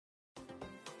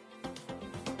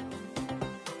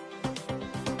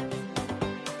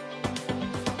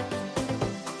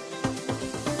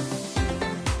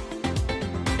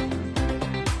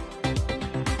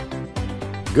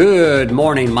Good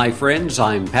morning, my friends.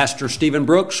 I'm Pastor Stephen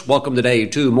Brooks. Welcome today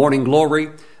to Morning Glory,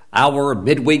 our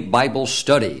midweek Bible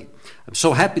study. I'm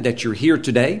so happy that you're here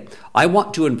today. I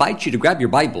want to invite you to grab your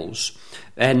Bibles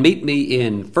and meet me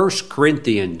in 1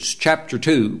 Corinthians chapter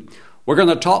 2. We're going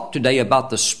to talk today about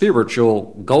the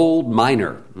spiritual gold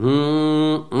miner.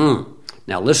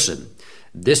 Now listen,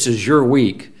 this is your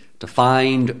week to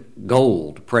find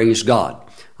gold. Praise God.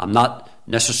 I'm not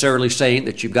necessarily saying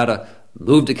that you've got to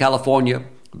move to California,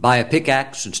 buy a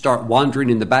pickaxe, and start wandering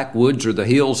in the backwoods or the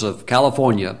hills of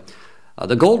California.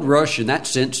 The gold rush, in that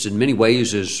sense, in many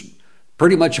ways, is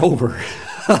pretty much over.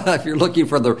 If you're looking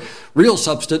for the real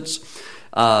substance,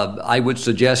 I would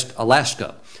suggest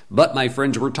Alaska. But, my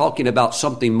friends, we're talking about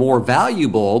something more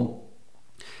valuable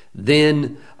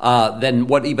than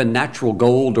what even natural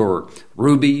gold or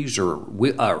rubies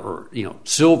or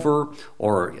silver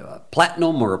or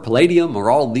platinum or palladium or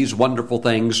all these wonderful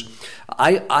things.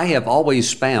 I have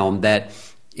always found that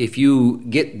if you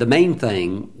get the main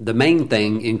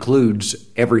thing includes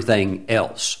everything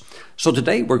else. So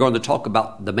today we're going to talk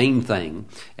about the main thing,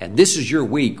 and this is your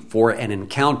week for an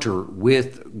encounter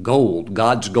with gold,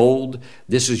 God's gold.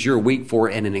 This is your week for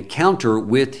an encounter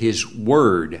with His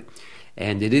Word.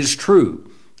 And it is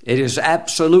true, it is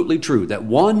absolutely true that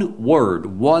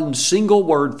one single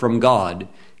word from God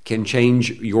can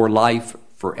change your life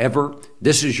forever.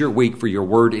 This is your week for your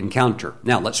Word encounter.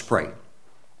 Now let's pray.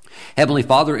 Heavenly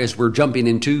Father, as we're jumping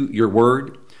into your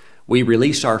Word, we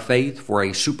release our faith for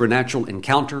a supernatural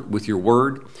encounter with your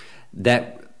Word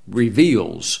that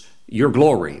reveals your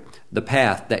glory, the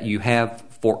path that you have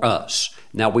for us.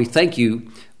 Now we thank you,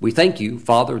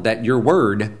 Father, that your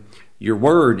Word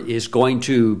is going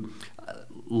to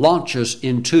launch us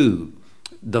into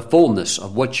the fullness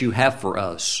of what you have for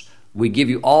us. We give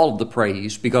you all of the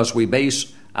praise because we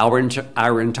base our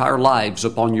entire lives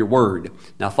upon your Word.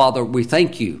 Now, Father, we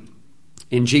thank you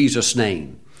in Jesus'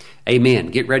 name. Amen.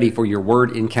 Get ready for your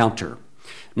Word encounter.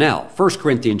 Now, 1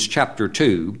 Corinthians chapter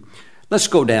 2, let's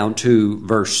go down to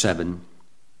verse 7.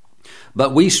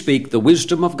 But we speak the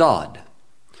wisdom of God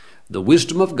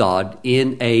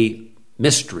in a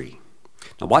mystery.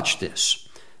 Now watch this.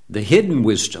 The hidden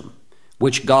wisdom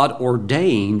which God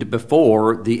ordained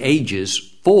before the ages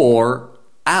for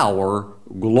our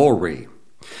glory.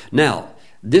 Now,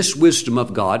 this wisdom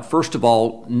of God, first of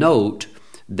all, note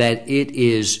that it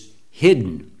is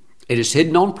hidden. It is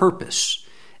hidden on purpose,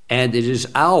 and it is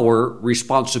our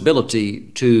responsibility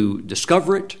to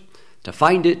discover it, to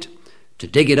find it, to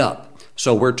dig it up.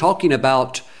 So we're talking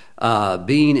about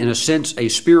being, in a sense, a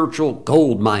spiritual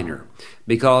gold miner,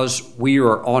 because we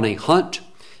are on a hunt,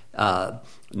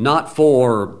 not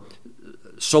for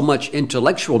so much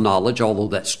intellectual knowledge, although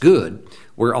that's good.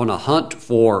 We're on a hunt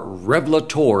for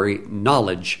revelatory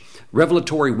knowledge,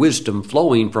 revelatory wisdom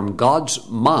flowing from God's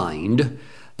mind,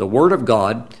 the Word of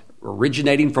God,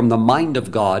 originating from the mind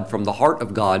of God, from the heart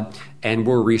of God, and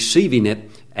we're receiving it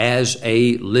as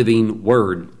a living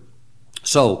Word.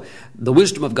 So the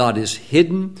wisdom of God is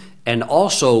hidden, and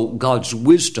also God's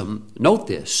wisdom, note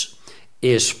this,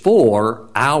 is for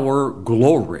our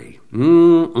glory.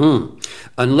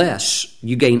 Unless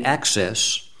you gain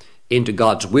access into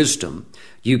God's wisdom,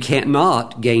 you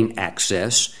cannot gain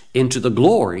access into the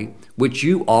glory which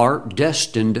you are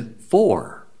destined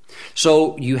for.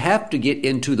 So you have to get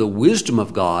into the wisdom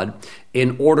of God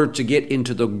in order to get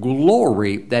into the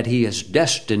glory that He has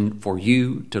destined for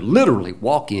you to literally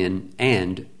walk in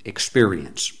and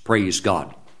experience. Praise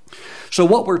God. So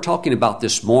what we're talking about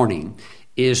this morning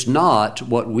is not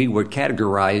what we would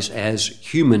categorize as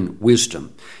human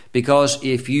wisdom. Because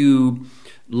if you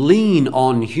lean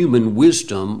on human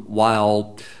wisdom,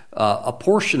 while a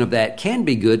portion of that can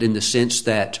be good in the sense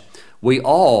that we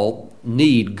all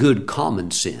need good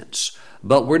common sense,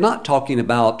 but we're not talking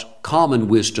about common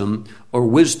wisdom or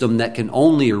wisdom that can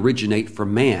only originate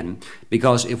from man,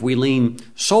 because if we lean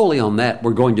solely on that,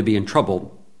 we're going to be in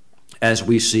trouble, as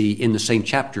we see in the same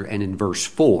chapter and in verse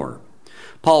 4.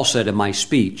 Paul said, "In my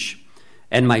speech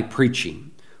and my preaching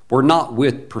were not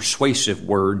with persuasive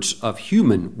words of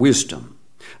human wisdom,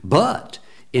 but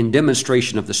in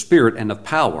demonstration of the Spirit and of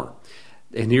power."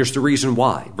 And here's the reason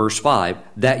why. Verse 5,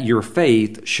 "that your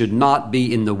faith should not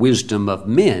be in the wisdom of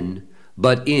men,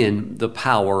 but in the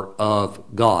power of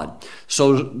God."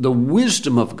 So the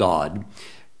wisdom of God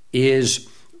is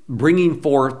bringing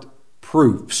forth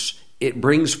proofs. It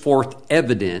brings forth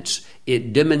evidence.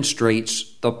 It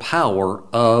demonstrates the power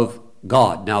of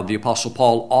God. Now, the Apostle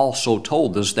Paul also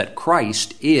told us that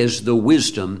Christ is the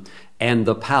wisdom and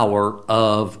the power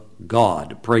of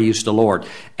God. Praise the Lord.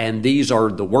 And these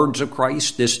are the words of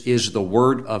Christ. This is the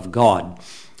Word of God.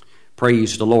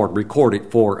 Praise the Lord.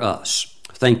 Recorded for us.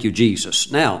 Thank you,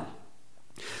 Jesus. Now,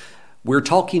 we're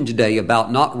talking today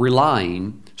about not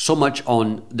relying so much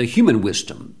on the human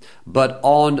wisdom, but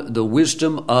on the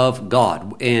wisdom of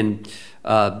God. And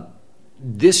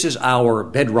this is our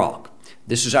bedrock.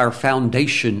 This is our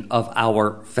foundation of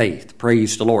our faith.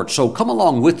 Praise the Lord. So come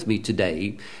along with me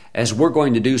today as we're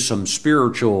going to do some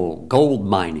spiritual gold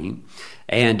mining.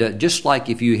 And just like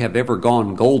if you have ever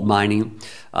gone gold mining,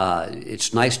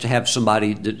 it's nice to have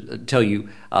somebody to tell you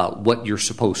what you're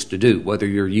supposed to do. Whether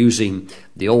you're using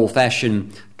the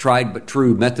old-fashioned tried but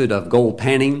true method of gold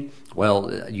panning,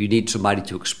 well, you need somebody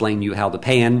to explain you how to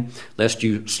pan, lest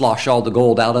you slosh all the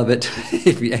gold out of it,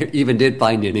 if you even did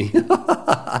find any.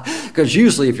 Because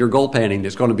usually if you're gold panning,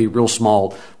 there's going to be real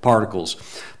small particles.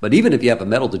 But even if you have a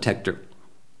metal detector,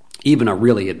 even a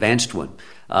really advanced one,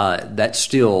 that's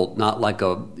still not like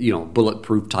a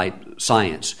bulletproof type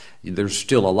science. There's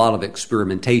still a lot of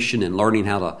experimentation and learning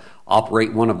how to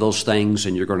operate one of those things,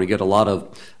 and you're going to get a lot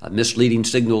of misleading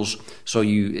signals. So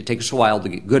it takes a while to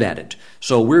get good at it.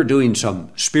 So we're doing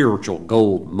some spiritual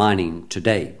gold mining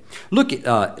today. Look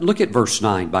at verse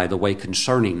 9, by the way,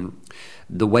 concerning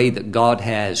the way that God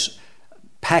has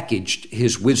packaged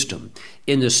his wisdom,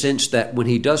 in the sense that when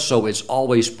he does so, it's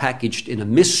always packaged in a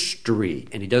mystery,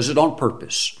 and he does it on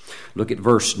purpose. Look at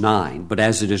verse 9. But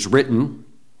as it is written,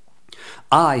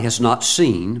 eye has not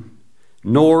seen,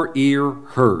 nor ear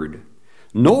heard,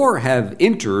 nor have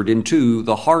entered into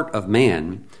the heart of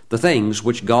man the things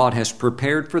which God has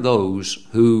prepared for those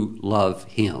who love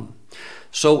him.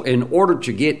 So in order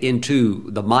to get into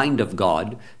the mind of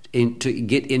God, to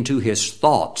get into his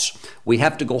thoughts, we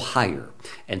have to go higher.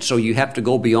 And so you have to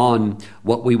go beyond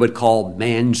what we would call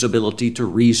man's ability to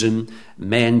reason,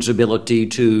 man's ability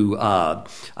to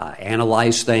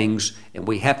analyze things, and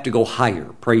we have to go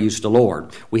higher. Praise the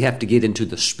Lord. We have to get into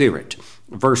the Spirit.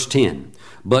 Verse 10,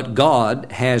 but God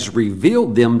has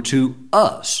revealed them to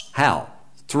us. How?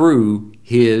 Through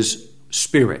his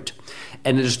Spirit.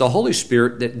 And it is the Holy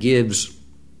Spirit that gives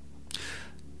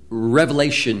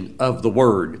revelation of the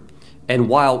Word. And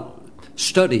while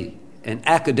study and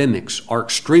academics are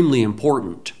extremely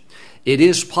important, it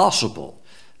is possible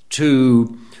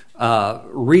to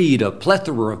read a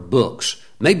plethora of books,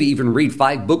 maybe even read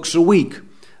 5 books a week,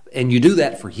 and you do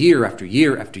that for year after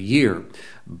year after year,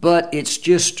 but it's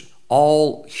just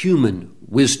all human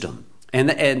wisdom.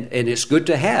 And it's good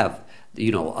to have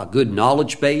a good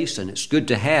knowledge base, and it's good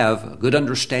to have a good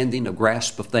understanding, a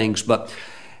grasp of things, but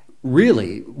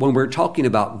really, when we're talking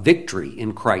about victory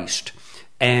in Christ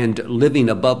and living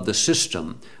above the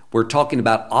system, we're talking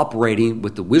about operating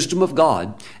with the wisdom of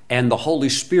God and the Holy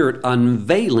Spirit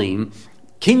unveiling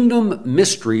kingdom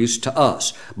mysteries to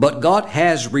us. But God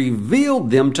has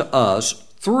revealed them to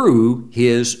us through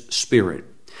his Spirit.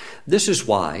 This is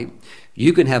why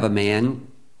you can have a man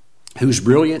who's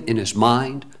brilliant in his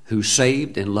mind, who's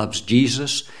saved and loves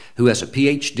Jesus, who has a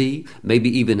PhD, maybe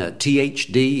even a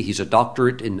THD. He's a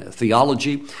doctorate in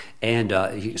theology, and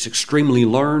he's extremely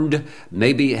learned,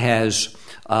 maybe has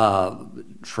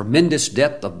tremendous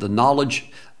depth of the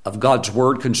knowledge of God's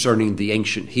Word concerning the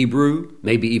ancient Hebrew,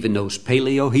 maybe even knows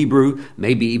Paleo-Hebrew,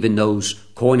 maybe even knows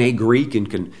Koine Greek and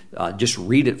can just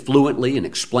read it fluently and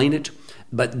explain it.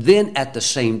 But then at the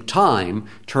same time,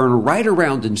 turn right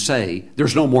around and say,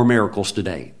 there's no more miracles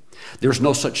today. There's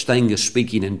no such thing as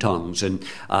speaking in tongues, and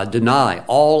deny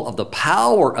all of the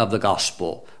power of the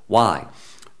gospel. Why?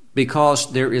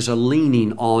 Because there is a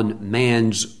leaning on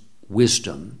man's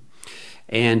wisdom,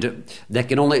 and that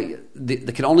can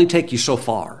only take you so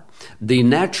far. The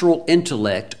natural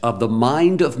intellect of the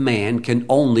mind of man can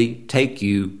only take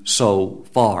you so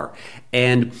far,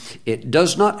 and it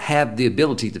does not have the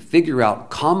ability to figure out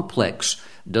complex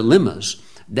dilemmas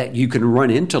that you can run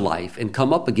into life and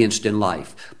come up against in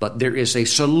life. But there is a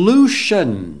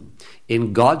solution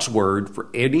in God's Word for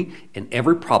any and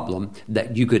every problem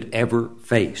that you could ever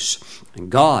face. And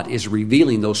God is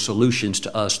revealing those solutions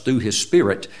to us through his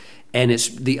Spirit, and it's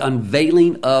the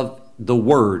unveiling of the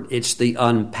Word. It's the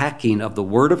unpacking of the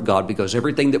Word of God, because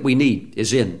everything that we need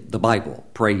is in the Bible.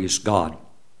 Praise God.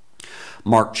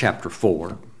 Mark chapter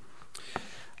 4.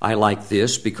 I like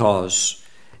this because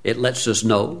it lets us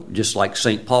know, just like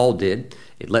St. Paul did,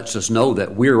 it lets us know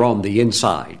that we're on the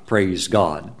inside. Praise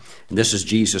God. And this is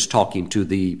Jesus talking to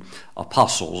the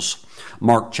apostles.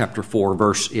 Mark chapter 4,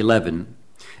 verse 11.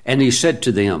 And he said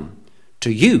to them,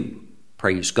 to you,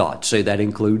 praise God. Say that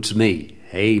includes me.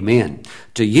 Amen.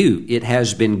 To you it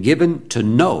has been given to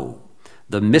know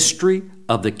the mystery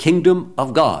of the kingdom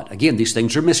of God. Again, these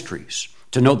things are mysteries.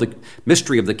 To know the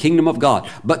mystery of the kingdom of God.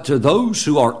 But to those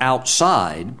who are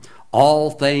outside, all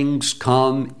things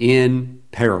come in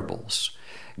parables.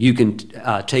 You can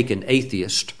take an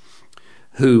atheist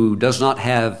who does not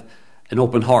have an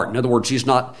open heart. In other words, he's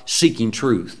not seeking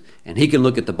truth. And he can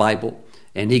look at the Bible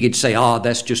and he could say,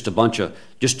 that's just a bunch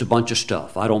of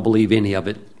stuff. I don't believe any of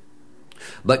it.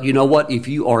 But you know what? If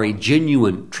you are a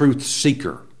genuine truth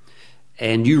seeker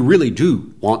and you really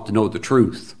do want to know the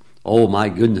truth, oh my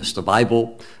goodness, the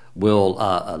Bible will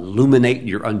illuminate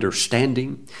your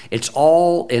understanding. It's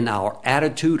all in our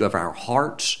attitude of our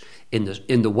hearts,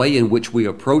 in the way in which we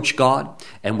approach God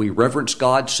and we reverence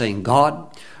God, saying,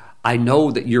 God, I know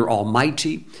that you're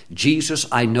almighty. Jesus,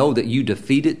 I know that you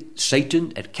defeated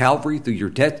Satan at Calvary through your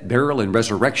death, burial, and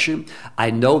resurrection.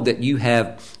 I know that you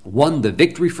have won the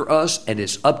victory for us, and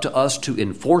it's up to us to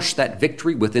enforce that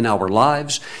victory within our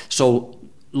lives. So,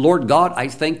 Lord God, I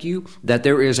thank you that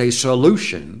there is a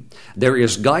solution. There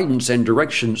is guidance and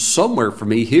direction somewhere for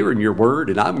me here in your word,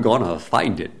 and I'm going to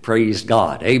find it. Praise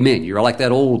God. Amen. You're like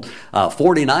that old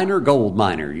 49er gold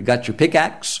miner. You got your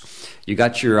pickaxe, you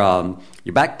got your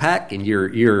backpack, and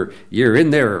you're in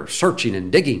there searching and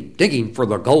digging for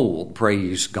the gold.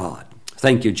 Praise God.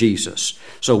 Thank you, Jesus.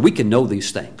 So we can know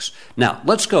these things. Now,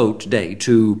 let's go today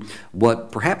to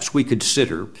what perhaps we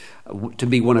consider to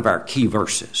be one of our key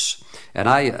verses. And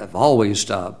I have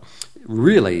always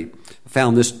really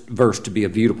found this verse to be a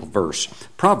beautiful verse.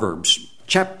 Proverbs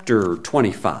chapter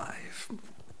 25.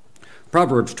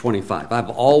 Proverbs 25. I've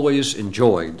always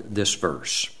enjoyed this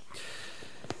verse.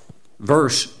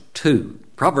 Verse 2.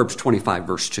 Proverbs 25,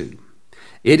 verse 2.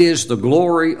 It is the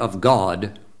glory of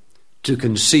God to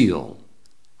conceal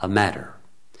a matter.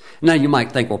 Now you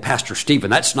might think, well, Pastor Stephen,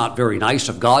 that's not very nice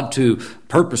of God to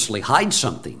purposely hide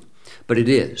something. But it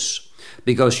is.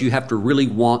 Because you have to really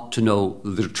want to know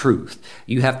the truth.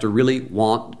 You have to really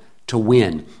want to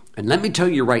win. And let me tell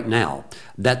you right now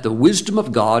that the wisdom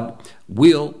of God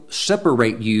will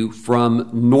separate you from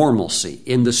normalcy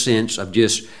in the sense of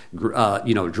just,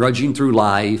 drudging through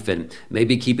life and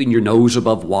maybe keeping your nose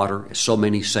above water, as so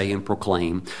many say and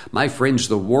proclaim. My friends,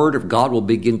 the Word of God will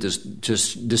begin to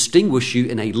distinguish you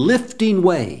in a lifting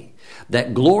way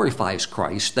that glorifies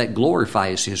Christ, that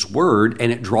glorifies His Word,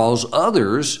 and it draws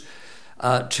others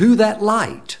to that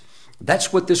light.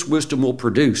 That's what this wisdom will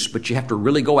produce, but you have to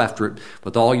really go after it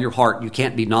with all your heart. You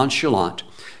can't be nonchalant.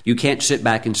 You can't sit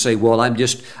back and say, well,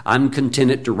 I'm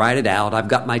contented to write it out. I've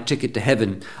got my ticket to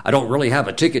heaven. I don't really have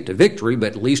a ticket to victory,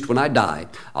 but at least when I die,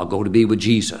 I'll go to be with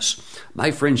Jesus. My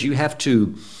friends, you have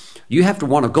to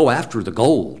want to go after the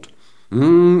gold.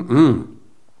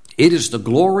 It is the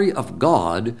glory of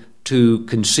God to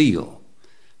conceal,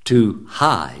 to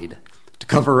hide, to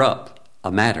cover up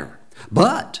a matter.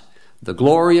 But the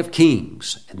glory of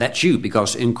kings, and that's you,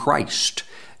 because in Christ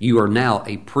you are now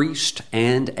a priest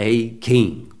and a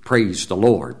king. Praise the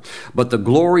Lord. But the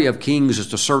glory of kings is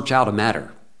to search out a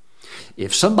matter.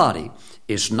 If somebody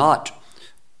is not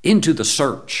into the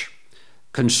search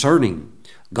concerning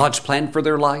God's plan for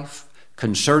their life,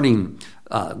 concerning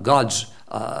God's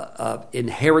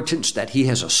inheritance that He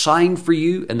has assigned for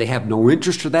you, and they have no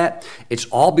interest in that, it's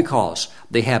all because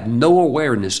they have no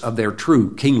awareness of their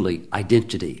true kingly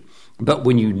identity. But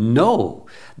when you know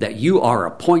that you are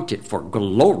appointed for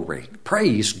glory,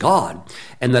 praise God,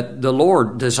 and that the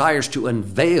Lord desires to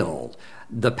unveil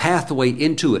the pathway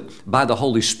into it by the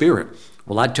Holy Spirit,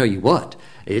 well, I tell you what,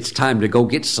 it's time to go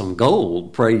get some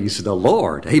gold. Praise the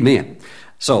Lord. Amen.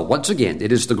 So once again,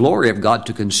 it is the glory of God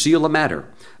to conceal a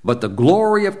matter, but the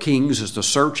glory of kings is to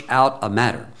search out a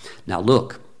matter. Now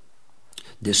look,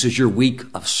 this is your week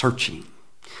of searching.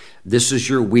 This is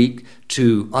your week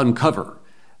to uncover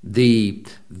the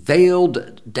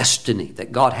veiled destiny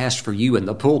that God has for you, and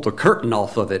to pull the curtain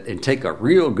off of it and take a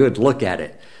real good look at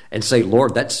it and say,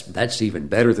 Lord, that's even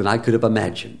better than I could have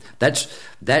imagined. That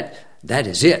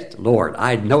is it, Lord.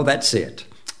 I know that's it.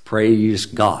 Praise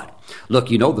God. Look,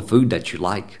 you know the food that you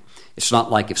like. It's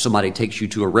not like if somebody takes you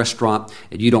to a restaurant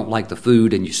and you don't like the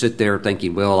food and you sit there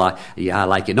thinking, well, I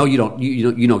like it. No, you don't.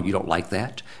 You know you don't like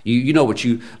that. You know what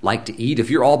you like to eat. If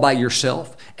you're all by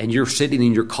yourself and you're sitting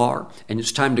in your car and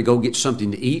it's time to go get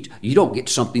something to eat, you don't get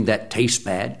something that tastes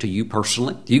bad to you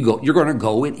personally. You're going to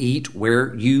go and eat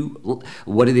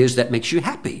what it is that makes you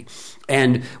happy.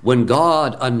 And when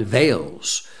God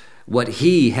unveils what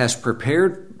He has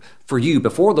prepared for you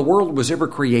before the world was ever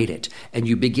created, and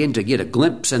you begin to get a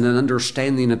glimpse and an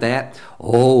understanding of that,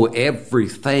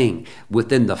 everything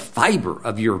within the fiber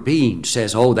of your being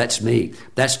says, that's me.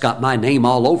 That's got my name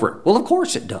all over it. Well, of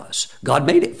course it does. God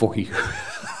made it for you.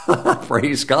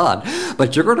 Praise God.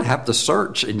 But you're going to have to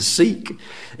search and seek.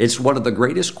 It's one of the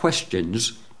greatest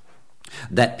questions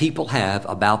that people have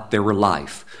about their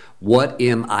life. What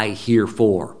am I here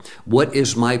for? What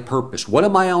is my purpose? What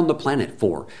am I on the planet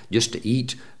for? Just to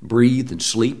eat, breathe, and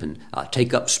sleep and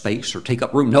take up space or take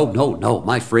up room? No,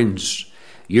 my friends.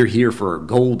 You're here for a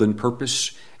golden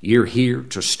purpose. You're here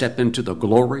to step into the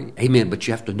glory. Amen. But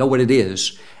you have to know what it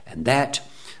is. And that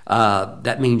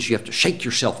means you have to shake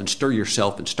yourself and stir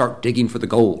yourself and start digging for the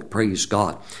gold. Praise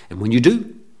God. And when you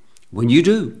do,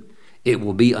 it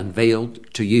will be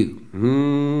unveiled to you.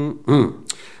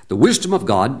 The wisdom of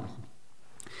God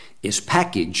is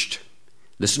packaged,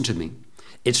 listen to me,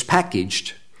 it's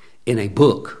packaged in a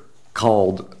book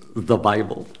called the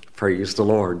Bible. Praise the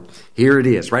Lord. Here it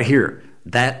is, right here.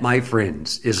 That, my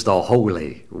friends, is the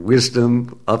holy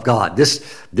wisdom of God. This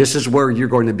is where you're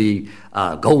going to be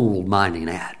gold mining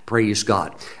at. Praise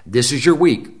God. This is your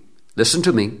week. Listen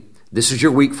to me. This is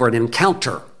your week for an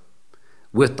encounter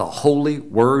with the holy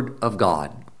Word of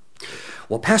God.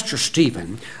 Well, Pastor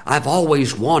Stephen, I've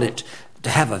always wanted to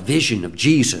have a vision of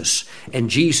Jesus and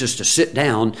Jesus to sit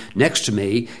down next to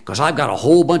me because I've got a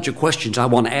whole bunch of questions I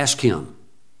want to ask him.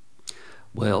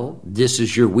 Well, this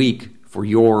is your week for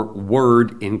your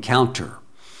word encounter.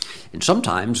 And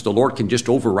sometimes the Lord can just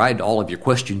override all of your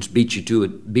questions, beat you to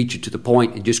the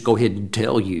point, and just go ahead and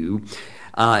tell you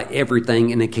everything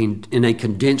in a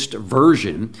condensed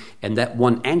version, and that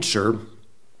one answer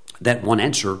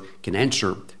can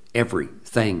answer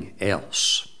everything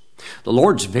else. The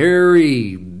Lord's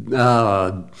very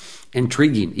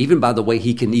intriguing, even by the way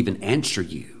he can even answer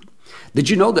you. Did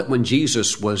you know that when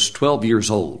Jesus was 12 years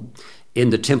old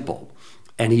in the temple,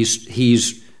 and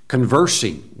he's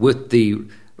conversing with the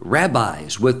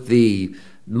rabbis, with the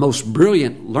most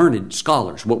brilliant, learned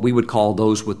scholars, what we would call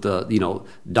those with the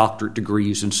doctorate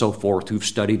degrees and so forth, who've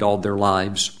studied all their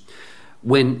lives.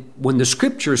 When the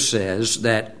Scripture says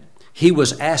that he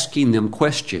was asking them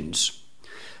questions,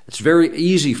 it's very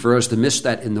easy for us to miss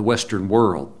that in the Western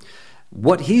world.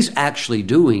 What he's actually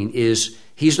doing is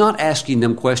he's not asking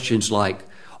them questions like,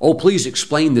 "Oh, please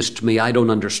explain this to me, I don't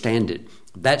understand it."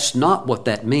 That's not what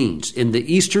that means. In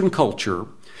the Eastern culture,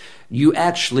 you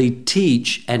actually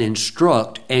teach and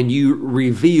instruct and you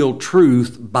reveal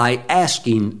truth by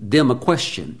asking them a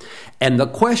question. And the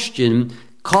question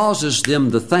causes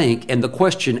them to think, and the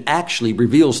question actually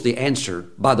reveals the answer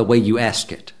by the way you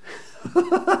ask it.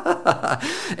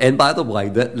 And by the way,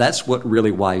 that's what really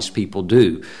wise people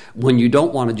do. When you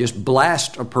don't want to just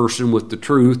blast a person with the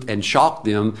truth and shock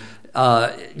them,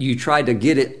 you try to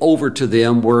get it over to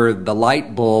them where the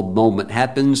light bulb moment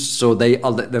happens, so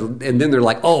and then they're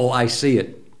like, "Oh, I see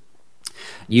it."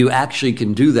 You actually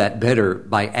can do that better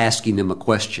by asking them a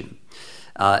question.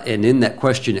 And in that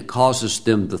question, it causes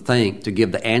them to think, to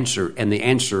give the answer, and the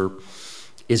answer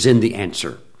is in the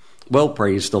answer. Well,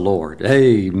 praise the Lord.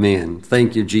 Amen.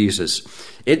 Thank you, Jesus.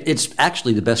 It's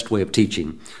actually the best way of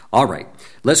teaching. All right,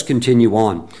 let's continue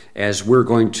on as we're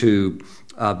going to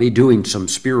be doing some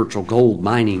spiritual gold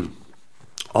mining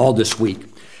all this week.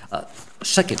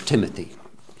 2 Timothy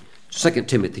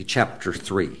chapter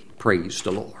 3. Praise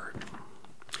the Lord.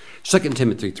 2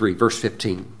 Timothy 3, verse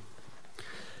 15.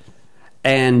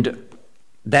 And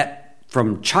that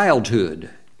from childhood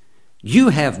you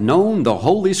have known the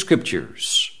Holy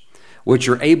Scriptures, which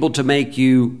are able to make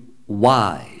you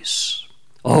wise.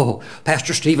 Oh,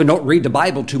 Pastor Stephen, don't read the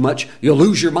Bible too much. You'll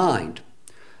lose your mind.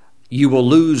 You will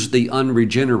lose the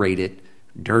unregenerated,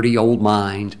 dirty old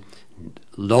mind,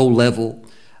 low level,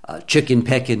 chicken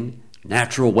pecking,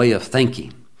 natural way of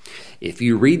thinking. If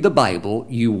you read the Bible,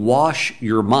 you wash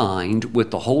your mind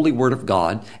with the holy Word of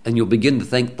God, and you'll begin to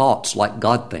think thoughts like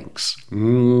God thinks.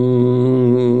 And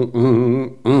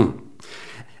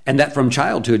that from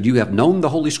childhood you have known the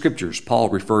Holy Scriptures, Paul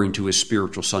referring to his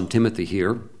spiritual son Timothy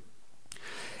here.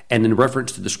 And in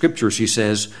reference to the Scriptures, he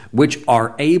says, which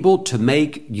are able to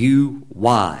make you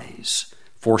wise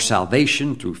for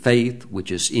salvation through faith,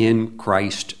 which is in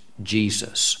Christ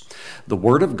Jesus. The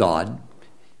Word of God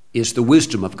is the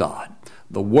wisdom of God.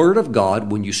 The Word of God,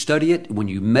 when you study it, when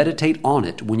you meditate on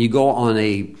it, when you go on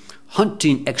a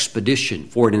hunting expedition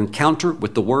for an encounter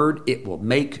with the Word, it will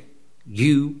make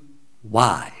you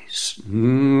wise.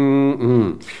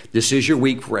 This is your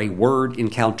week for a Word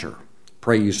encounter.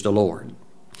 Praise the Lord.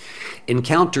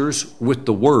 Encounters with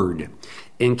the Word,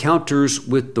 encounters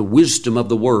with the wisdom of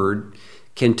the Word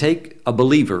can take a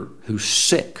believer who's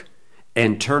sick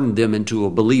and turn them into a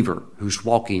believer who's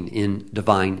walking in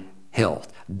divine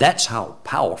health. That's how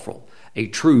powerful a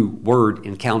true Word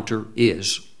encounter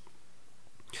is.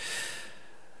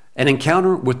 An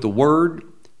encounter with the Word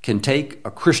can take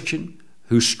a Christian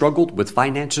who struggled with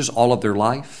finances all of their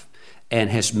life and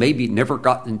has maybe never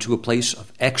gotten into a place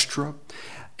of extra.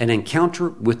 An encounter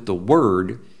with the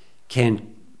Word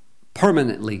can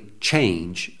permanently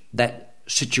change that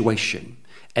situation.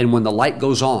 And when the light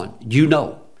goes on, you'll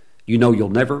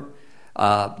never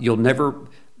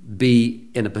be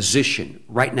in a position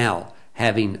right now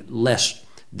having less.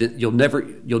 You'll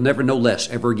never know less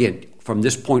ever again. From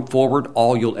this point forward,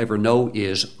 all you'll ever know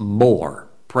is more.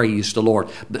 Praise the Lord.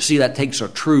 But see, that takes a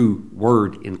true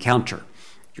word encounter.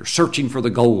 You're searching for the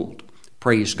gold.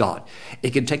 Praise God.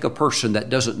 It can take a person that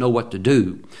doesn't know what to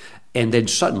do, and then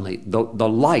suddenly the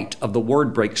light of the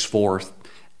word breaks forth,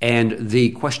 and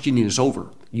the questioning is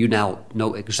over. You now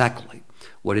know exactly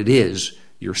what it is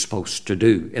you're supposed to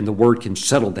do, and the word can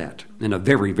settle that in a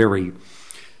very, very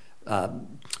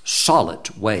solid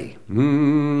way.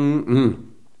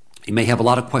 You may have a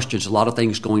lot of questions, a lot of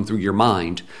things going through your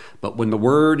mind, but when the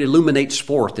word illuminates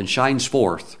forth and shines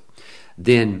forth,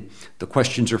 then the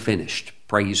questions are finished.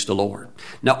 Praise the Lord.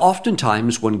 Now,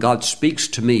 oftentimes when God speaks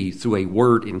to me through a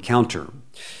word encounter,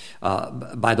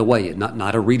 by the way,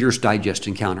 not a Reader's Digest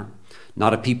encounter,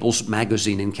 not a People's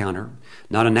Magazine encounter,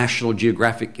 not a National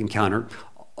Geographic encounter,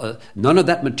 none of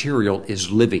that material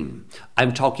is living.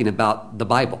 I'm talking about the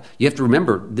Bible. You have to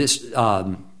remember this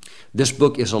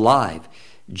book is alive.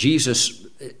 Jesus,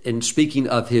 in speaking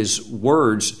of his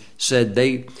words, said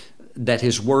that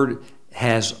his word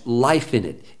has life in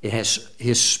it. It has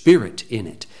his spirit in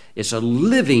it. It's a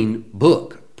living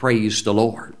book. Praise the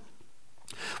Lord.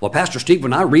 Well, Pastor Steve,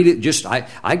 when I read it, I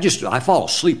fall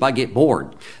asleep. I get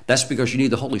bored. That's because you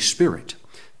need the Holy Spirit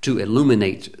to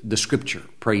illuminate the Scripture.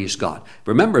 Praise God.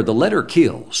 Remember, the letter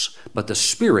kills, but the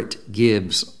Spirit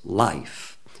gives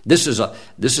life. This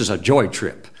is a joy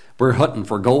trip. We're hunting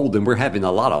for gold and we're having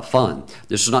a lot of fun.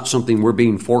 This is not something we're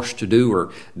being forced to do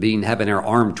or having our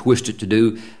arm twisted to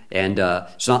do. And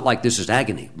it's not like this is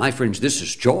agony. My friends, this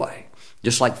is joy.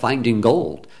 Just like finding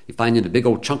gold. You're finding a big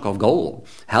old chunk of gold.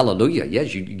 Hallelujah.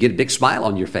 Yes, you get a big smile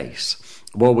on your face.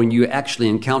 Well, when you actually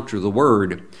encounter the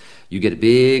Word, you get a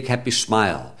big happy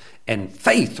smile. And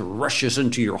faith rushes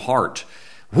into your heart.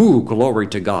 Woo, glory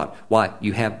to God. Why?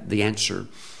 You have the answer.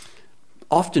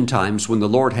 Oftentimes, when the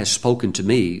Lord has spoken to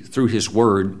me through His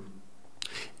Word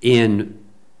in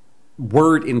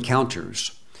word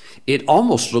encounters, it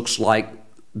almost looks like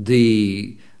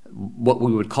what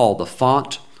we would call the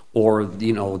font or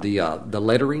the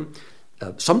lettering.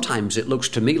 Sometimes it looks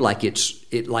to me like it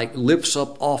lifts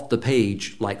up off the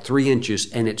page like 3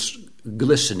 inches and it's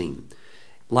glistening,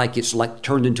 like it's like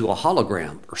turned into a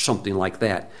hologram or something like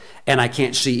that. And I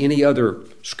can't see any other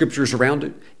scriptures around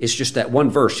it. It's just that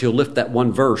one verse. He'll lift that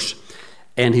one verse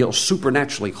and he'll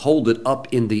supernaturally hold it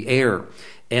up in the air.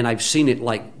 And I've seen it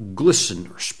like glisten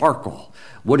or sparkle.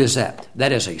 What is that?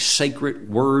 That is a sacred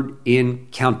word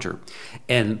encounter.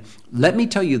 And let me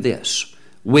tell you this.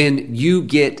 When you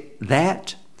get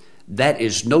that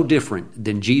is no different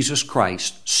than Jesus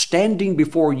Christ standing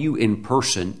before you in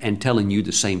person and telling you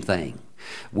the same thing.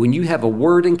 When you have a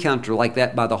word encounter like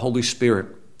that by the Holy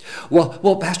Spirit,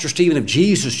 well, Pastor Stephen, if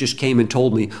Jesus just came and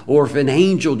told me, or if an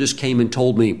angel just came and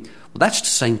told me, well, that's the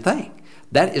same thing.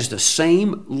 That is the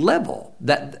same level.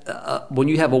 That when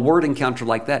you have a word encounter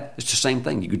like that, it's the same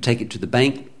thing. You could take it to the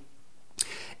bank.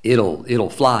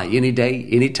 It'll fly any day,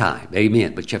 any time.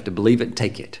 Amen. But you have to believe it and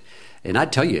take it. And I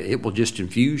tell you, it will just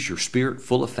infuse your spirit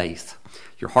full of faith.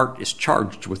 Your heart is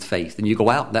charged with faith, and you go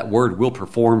out, that word will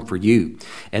perform for you.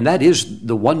 And that is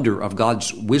the wonder of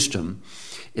God's wisdom,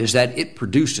 is that it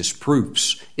produces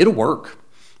proofs. It'll work.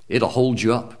 It'll hold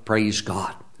you up. Praise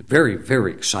God. Very,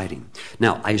 very exciting.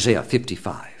 Now, Isaiah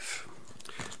 55.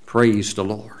 Praise the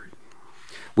Lord.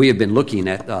 We have been looking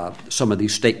at some of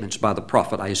these statements by the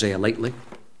prophet Isaiah lately,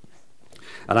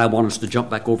 and I want us to jump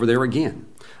back over there again.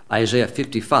 Isaiah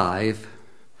 55,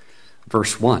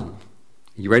 verse 1.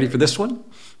 You ready for this one?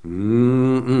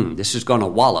 This is going to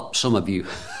wallop some of you.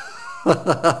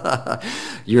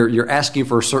 You're asking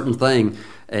for a certain thing,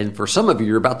 and for some of you,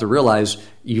 you're about to realize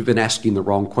you've been asking the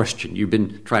wrong question. You've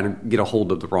been trying to get a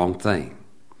hold of the wrong thing.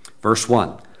 Verse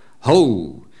 1.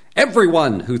 Ho,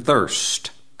 everyone who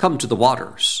thirsts, come to the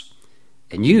waters.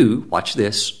 And you, watch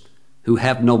this, who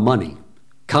have no money,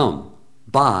 come,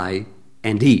 buy,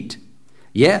 and eat.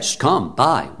 Yes, come,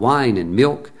 buy wine and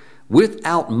milk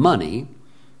without money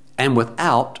and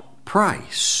without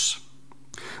price.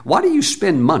 Why do you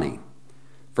spend money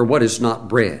for what is not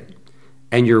bread,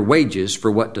 and your wages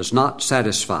for what does not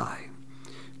satisfy?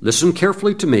 Listen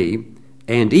carefully to me,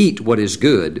 and eat what is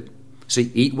good.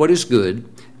 See, eat what is good,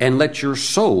 and let your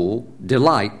soul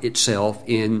delight itself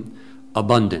in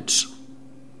abundance.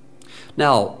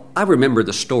 Now, I remember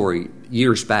the story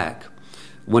years back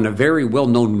when a very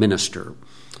well-known minister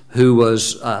who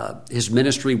was, his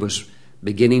ministry was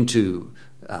beginning to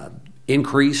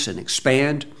increase and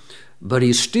expand, but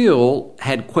he still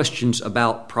had questions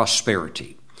about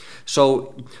prosperity.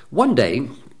 So one day,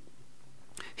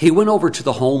 he went over to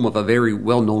the home of a very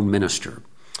well-known minister.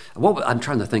 I'm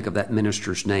trying to think of that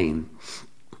minister's name.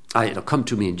 It'll come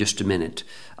to me in just a minute.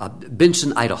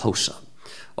 Benson Idahosa.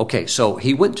 Okay, so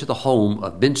he went to the home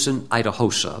of Benson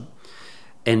Idahosa,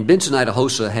 and Benson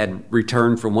Idahosa had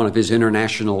returned from one of his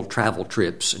international travel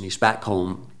trips, and he's back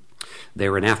home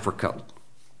there in Africa.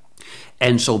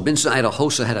 And so Benson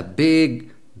Idahosa had a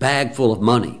big bag full of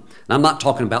money. And I'm not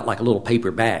talking about like a little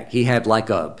paper bag. He had like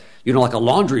a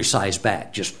laundry-sized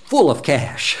bag, just full of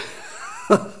cash.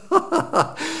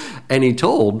 And he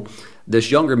told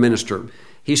this younger minister,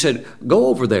 he said, go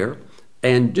over there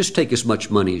and just take as much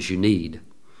money as you need.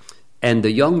 And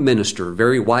the young minister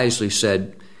very wisely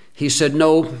said,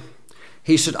 no.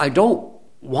 He said, I don't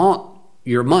want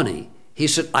your money. He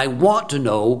said, I want to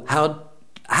know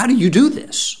how do you do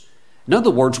this? In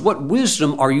other words, what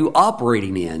wisdom are you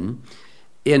operating in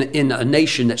a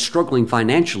nation that's struggling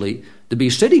financially to be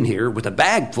sitting here with a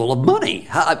bag full of money?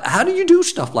 How do you do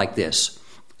stuff like this?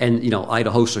 And,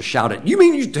 Idahosa shouted, you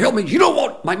mean you tell me you don't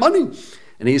want my money?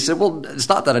 And he said, well, it's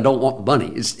not that I don't want the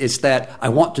money. It's that I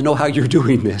want to know how you're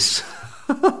doing this.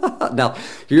 Now,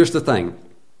 here's the thing.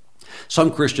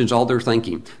 Some Christians, all they're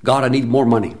thinking, God, I need more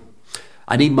money.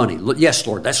 I need money. Yes,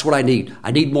 Lord, that's what I need.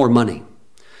 I need more money.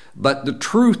 But the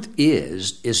truth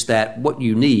is that what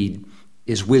you need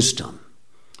is wisdom.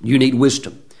 You need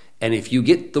wisdom. And if you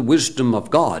get the wisdom of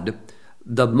God,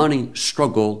 the money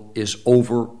struggle is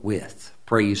over with.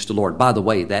 Praise the Lord. By the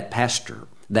way, that pastor,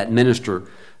 that minister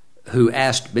who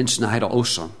asked Benson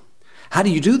Idahosa, how do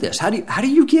you do this? How do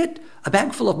you get a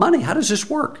bag full of money? How does this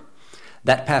work?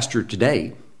 That pastor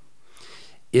today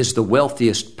is the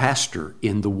wealthiest pastor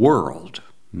in the world.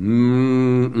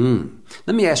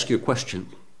 Let me ask you a question.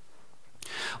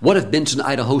 What if Benson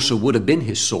Idahosa would have been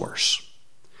his source?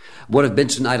 What if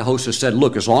Benson Idahosa said,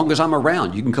 look, as long as I'm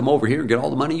around, you can come over here and get all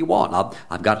the money you want.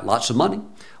 I've got lots of money.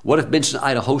 What if Benson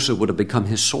Idahosa would have become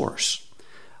his source?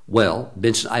 Well,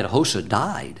 Benson Idahosa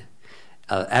died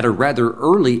at a rather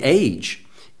early age.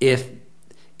 If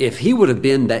he would have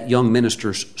been that young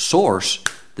minister's source,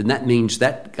 then that means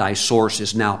that guy's source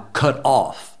is now cut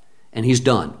off. And he's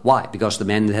done. Why? Because the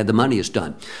man that had the money is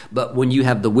done. But when you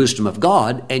have the wisdom of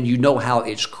God and you know how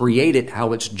it's created,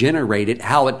 how it's generated,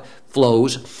 how it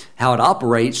flows, how it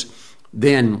operates,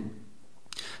 then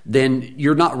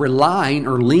you're not relying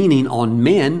or leaning on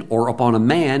men or upon a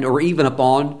man or even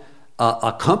upon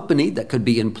a company that could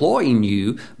be employing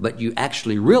you, but you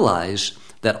actually realize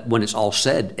that when it's all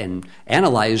said and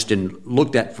analyzed and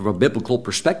looked at from a biblical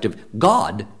perspective,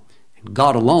 God, and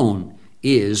God alone,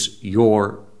 is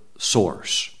your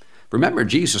source. Remember,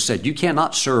 Jesus said you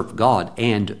cannot serve God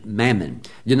and mammon.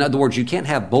 In other words, you can't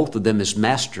have both of them as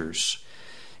masters.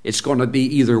 It's going to be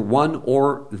either one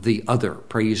or the other.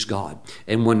 Praise God.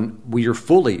 And when you're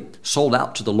fully sold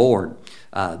out to the Lord,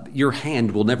 your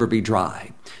hand will never be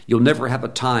dry. You'll never have a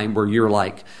time where you're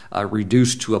like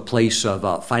reduced to a place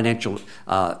of financial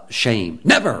shame.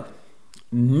 Never,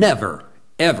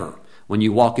 ever. When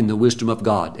you walk in the wisdom of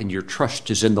God and your trust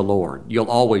is in the Lord,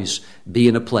 you'll always be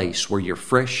in a place where you're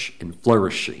fresh and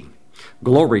flourishing.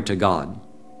 Glory to God.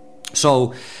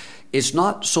 So it's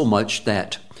not so much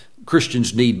that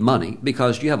Christians need money,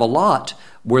 because you have a lot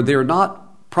where they're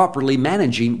not properly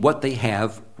managing what they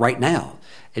have right now.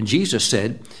 And Jesus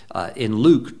said in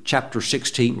Luke chapter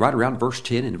 16, right around verse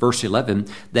 10 and verse 11,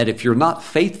 that if you're not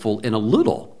faithful in a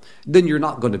little, then you're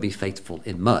not going to be faithful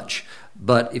in much.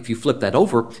 But if you flip that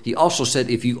over, he also said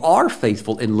if you are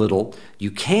faithful in little, you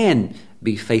can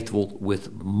be faithful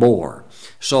with more.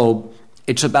 So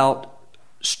it's about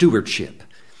stewardship.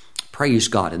 Praise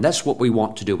God. And that's what we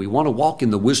want to do. We want to walk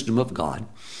in the wisdom of God,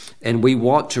 and we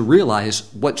want to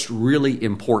realize what's really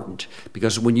important.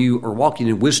 Because when you are walking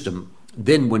in wisdom,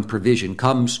 then when provision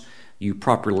comes, you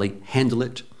properly handle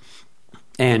it,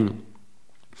 and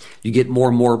you get more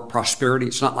and more prosperity.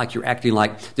 It's not like you're acting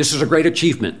like this is a great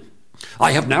achievement.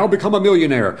 I have now become a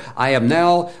millionaire. I am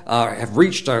now have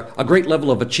reached a great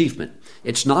level of achievement.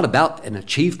 It's not about an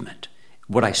achievement.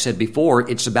 What I said before,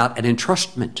 it's about an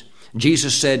entrustment.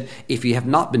 Jesus said, if you have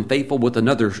not been faithful with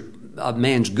another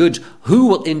man's goods, who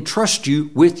will entrust you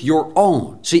with your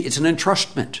own? See, it's an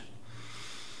entrustment.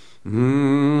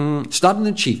 It's not an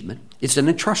achievement. It's an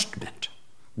entrustment.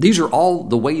 These are all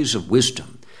the ways of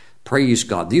wisdom. Praise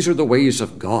God. These are the ways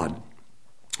of God.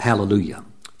 Hallelujah.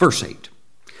 Verse 8.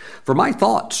 For my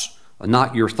thoughts are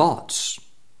not your thoughts,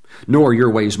 nor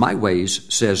your ways my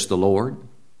ways, says the Lord.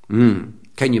 Can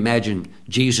you imagine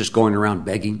Jesus going around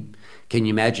begging? Can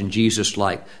you imagine Jesus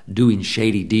like doing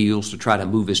shady deals to try to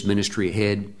move his ministry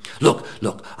ahead? Look,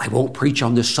 I won't preach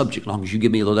on this subject long as you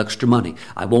give me a little extra money.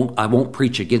 I won't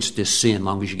preach against this sin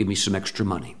long as you give me some extra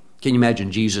money. Can you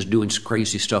imagine Jesus doing some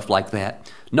crazy stuff like that?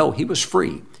 No, he was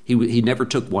free. He never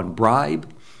took one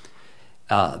bribe.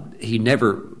 He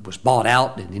never was bought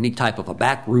out in any type of a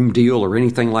backroom deal or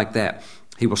anything like that.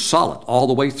 He was solid all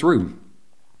the way through.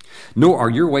 Nor are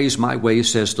your ways my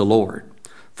ways, says the Lord.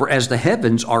 For as the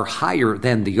heavens are higher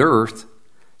than the earth,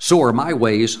 so are my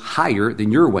ways higher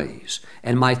than your ways,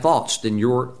 and my thoughts than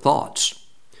your thoughts.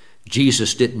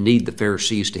 Jesus didn't need the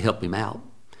Pharisees to help him out.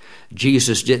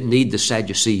 Jesus didn't need the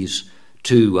Sadducees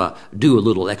to do a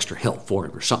little extra help for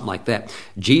him or something like that.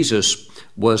 Jesus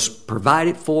was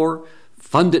provided for,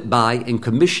 funded by, and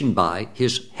commissioned by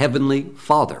his heavenly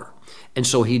Father. And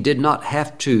so he did not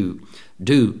have to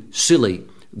do silly,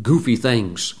 goofy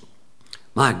things.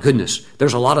 My goodness,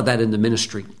 there's a lot of that in the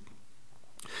ministry,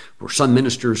 where some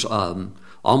ministers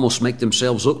almost make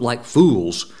themselves look like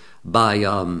fools by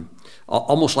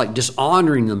almost like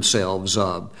dishonoring themselves.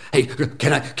 Hey,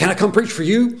 can I come preach for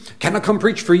you? Can I come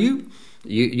preach for you?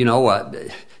 You know,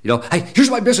 hey, here's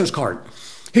my business card.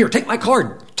 Here, take my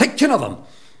card. Take 10 of them.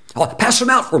 Pass them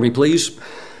out for me, please.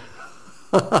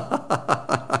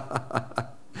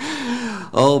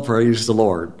 Oh, praise the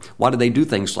Lord. Why do they do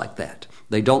things like that?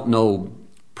 They don't know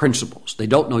principles. They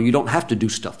don't know you don't have to do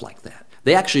stuff like that.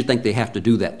 They actually think they have to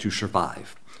do that to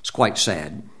survive. It's quite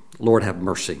sad. Lord have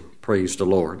mercy. Praise the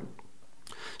Lord.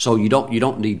 So you don't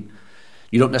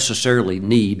necessarily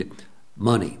need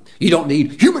money. You don't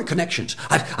need human connections.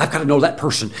 I've got to know that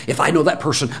person. If I know that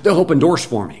person, they'll open doors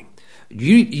for me.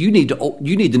 You need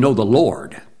to know the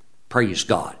Lord. Praise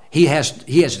God. He has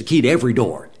the key to every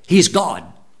door. He's God.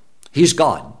 He's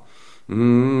God.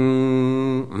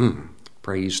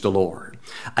 Praise the Lord.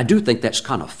 I do think that's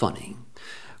kind of funny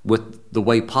with the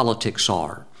way politics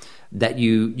are, that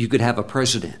you could have a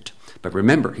president, but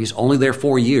remember, he's only there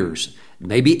 4 years,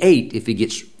 maybe 8 if he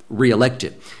gets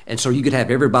reelected. And so you could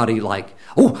have everybody like,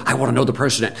 oh, I want to know the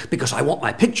president because I want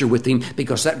my picture with him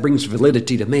because that brings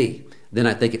validity to me. Then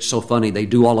I think it's so funny. They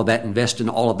do all of that, invest in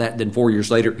all of that, then 4 years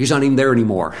later, he's not even there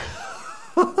anymore.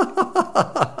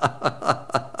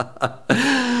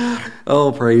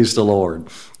 Oh, praise the Lord.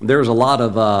 There's a lot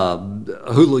of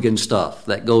hooligan stuff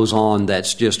that goes on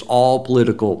that's just all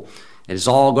political. And it's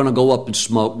all going to go up in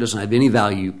smoke. It doesn't have any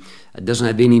value. It doesn't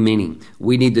have any meaning.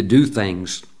 We need to do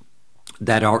things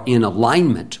that are in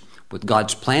alignment with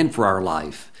God's plan for our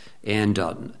life. And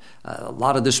a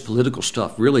lot of this political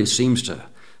stuff really seems to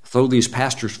throw these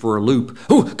pastors for a loop.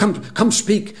 Oh, come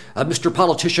speak, Mr.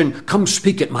 Politician, come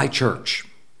speak at my church.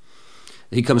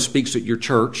 He comes speaks at your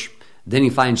church. Then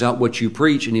he finds out what you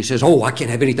preach, and he says, oh, I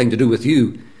can't have anything to do with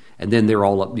you. And then they're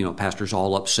all up, pastors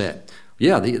all upset.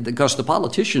 Yeah, because the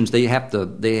politicians, they have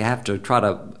to try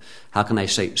to, how can I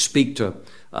say, speak to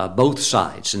both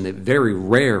sides. And it's very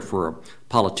rare for a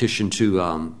politician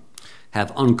to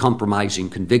have uncompromising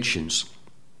convictions.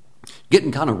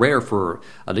 Getting kind of rare for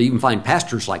to even find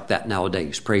pastors like that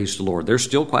nowadays. Praise the Lord. There's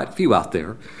still quite a few out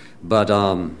there, but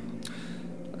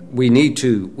we need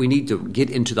to get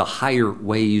into the higher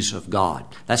ways of God.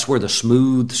 That's where the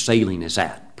smooth sailing is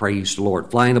at. Praise the Lord.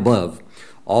 Flying above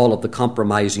all of the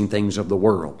compromising things of the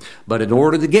world. But in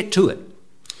order to get to it,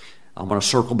 I'm going to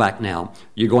circle back now.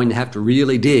 You're going to have to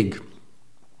really dig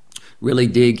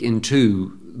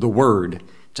into the Word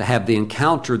to have the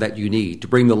encounter that you need, to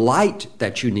bring the light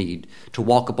that you need to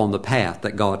walk upon the path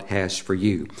that God has for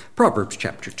you. Proverbs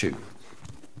chapter 2.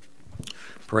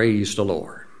 Praise the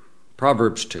Lord.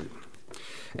 Proverbs 2.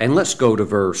 And let's go to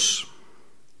verse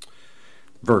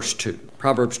 2.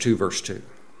 Proverbs 2, verse 2.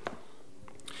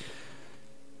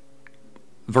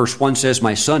 Verse 1 says,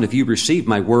 my son, if you receive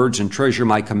my words and treasure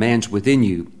my commands within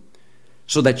you,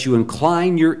 so that you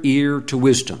incline your ear to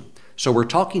wisdom. So we're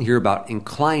talking here about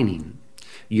inclining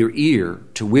your ear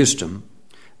to wisdom.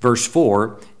 Verse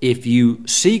 4, if you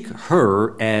seek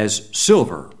her as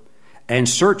silver and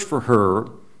search for her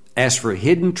as for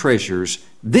hidden treasures,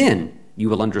 then you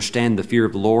will understand the fear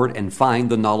of the Lord and find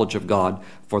the knowledge of God,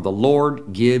 for the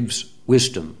Lord gives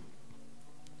wisdom.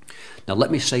 Now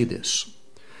let me say this.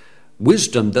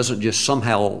 Wisdom doesn't just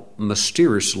somehow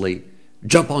mysteriously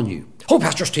jump on you. Oh,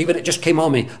 Pastor Stephen, it just came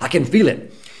on me. I can feel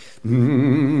it.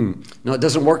 No, it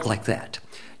doesn't work like that.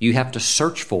 You have to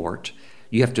search for it.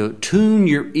 You have to tune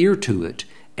your ear to it,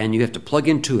 and you have to plug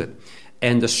into it.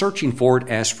 And the searching for it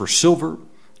as for silver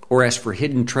or as for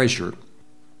hidden treasure,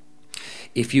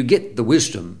 if you get the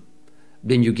wisdom,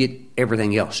 then you get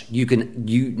everything else. You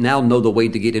now know the way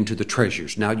to get into the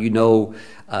treasures. Now you know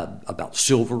about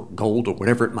silver, gold, or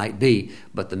whatever it might be.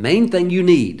 But the main thing you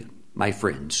need my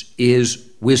friends, is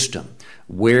wisdom.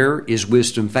 Where is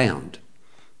wisdom found?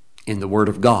 In the Word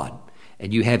of God.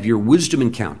 And you have your wisdom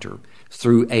encounter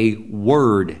through a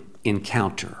word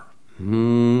encounter.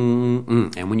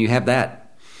 And when you have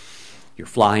that, you're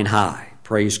flying high.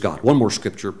 Praise God. One more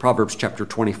scripture, Proverbs chapter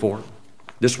 24.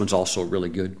 This one's also really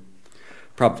good.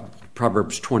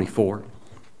 Proverbs 24,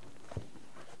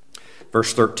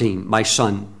 verse 13. My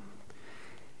son,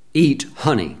 eat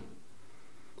honey,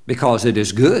 because it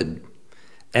is good,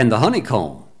 and the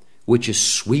honeycomb, which is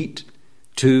sweet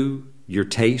to your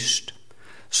taste.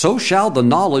 So shall the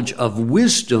knowledge of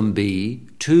wisdom be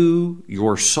to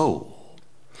your soul.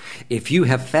 If you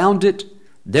have found it,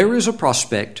 there is a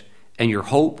prospect, and your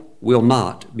hope will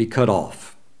not be cut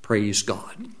off. Praise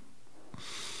God.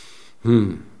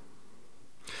 I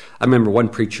remember one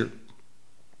preacher.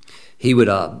 He would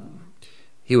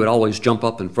always jump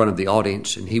up in front of the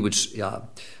audience, and he would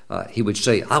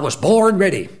say, "I was born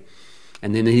ready,"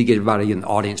 and then he'd get everybody in the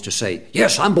audience to say,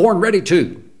 "Yes, I'm born ready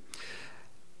too."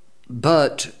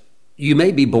 But you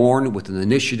may be born with an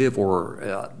initiative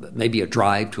or maybe a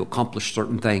drive to accomplish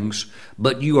certain things,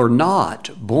 but you are not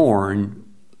born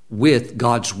with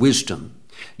God's wisdom.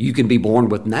 You can be born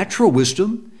with natural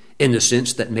wisdom in the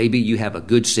sense that maybe you have a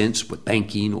good sense with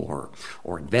banking or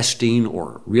investing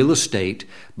or real estate,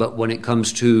 but when it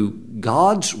comes to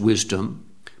God's wisdom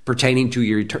pertaining to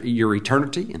your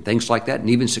eternity and things like that, and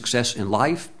even success in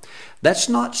life, that's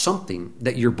not something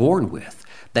that you're born with.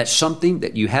 That's something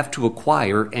that you have to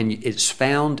acquire, and it's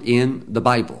found in the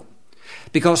Bible.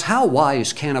 Because how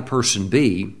wise can a person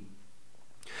be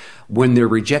when they're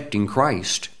rejecting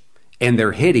Christ and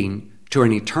they're heading to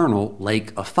an eternal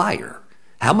lake of fire?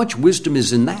 How much wisdom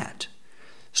is in that?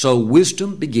 So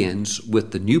wisdom begins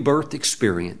with the new birth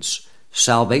experience,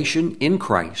 salvation in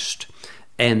Christ,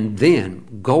 and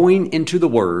then going into the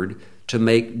Word to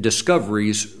make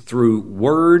discoveries through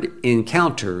word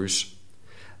encounters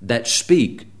that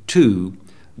speak to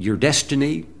your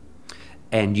destiny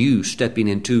and you stepping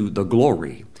into the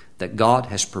glory that God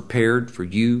has prepared for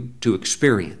you to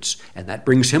experience. And that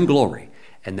brings Him glory,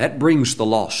 and that brings the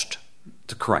lost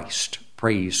to Christ.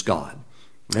 Praise God.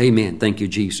 Amen. Thank you,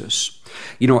 Jesus.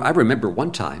 You know, I remember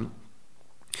one time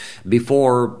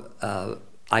before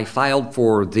I filed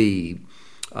for the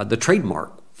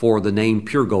trademark for the name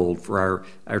Pure Gold for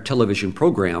our television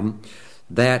program,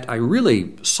 that I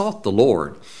really sought the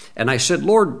Lord. And I said,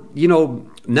 Lord, you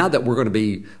know, now that we're going to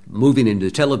be moving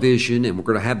into television and we're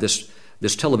going to have this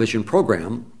television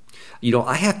program, you know,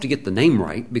 I have to get the name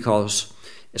right, because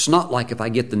it's not like if I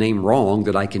get the name wrong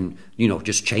that I can, you know,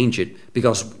 just change it.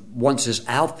 Because once it's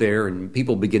out there and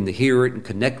people begin to hear it and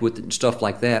connect with it and stuff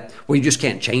like that, well, you just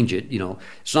can't change it. You know,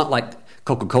 it's not like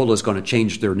Coca-Cola is going to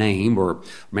change their name or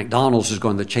McDonald's is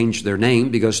going to change their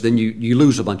name, because then you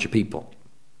lose a bunch of people.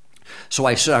 So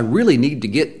I said, I really need to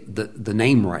get the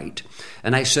name right.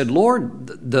 And I said, Lord,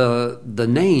 the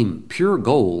name Pure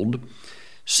Gold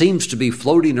seems to be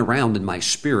floating around in my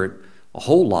spirit a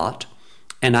whole lot.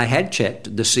 And I had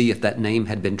checked to see if that name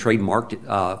had been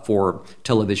trademarked for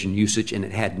television usage, and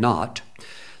it had not.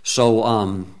 So,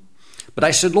 but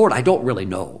I said, Lord, I don't really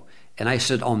know. And I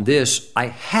said, on this, I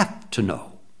have to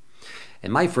know.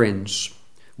 And my friends,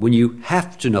 when you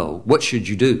have to know, what should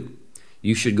you do?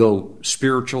 You should go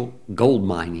spiritual gold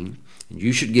mining, and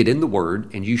you should get in the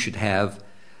Word, and you should have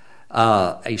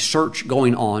a search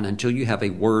going on until you have a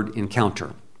word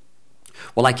encounter.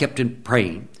 Well, I kept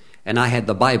praying, and I had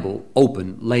the Bible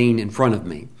open, laying in front of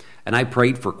me, and I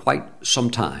prayed for quite some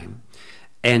time.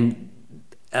 And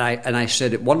I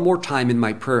said it one more time in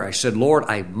my prayer. I said, Lord,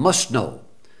 I must know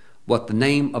what the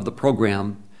name of the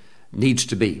program needs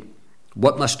to be.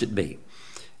 What must it be?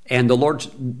 And the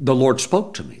Lord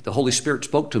spoke to me. The Holy Spirit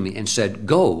spoke to me and said,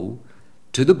 go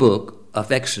to the book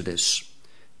of Exodus,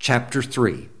 chapter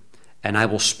 3, and I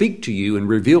will speak to you and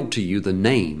reveal to you the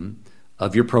name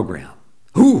of your program.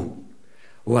 Ooh,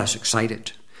 I was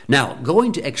excited. Now,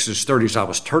 going to Exodus 30, as I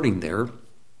was turning there,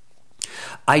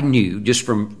 I knew just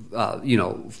from,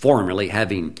 formerly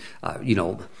having,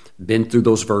 been through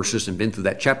those verses and been through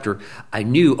that chapter, I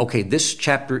knew, okay, this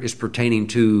chapter is pertaining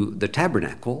to the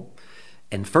tabernacle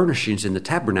and furnishings in the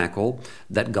tabernacle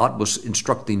that God was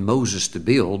instructing Moses to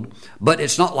build. But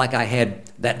it's not like I had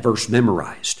that verse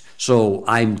memorized. So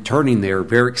I'm turning there,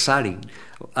 very exciting.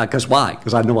 Because why?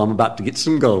 Because I know I'm about to get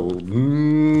some gold.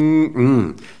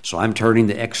 So I'm turning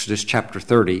to Exodus chapter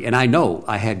 30. And I know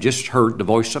I have just heard the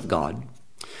voice of God.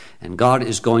 And God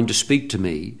is going to speak to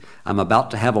me. I'm about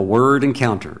to have a word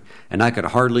encounter, and I could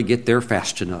hardly get there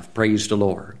fast enough. Praise the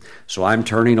Lord. So I'm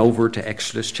turning over to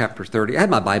Exodus chapter 30. I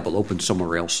had my Bible open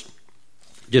somewhere else.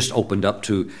 just opened up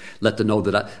to let the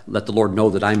Lord know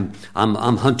that I'm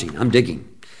hunting, I'm digging.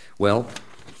 Well,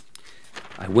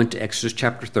 I went to Exodus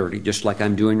chapter 30, just like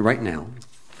I'm doing right now,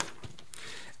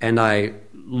 and I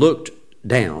looked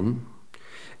down,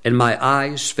 and my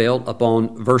eyes fell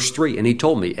upon verse 3, and he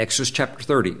told me, Exodus chapter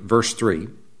 30, verse 3.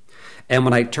 And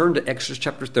when I turned to Exodus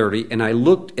chapter 30, and I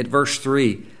looked at verse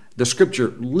 3, the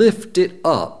scripture lifted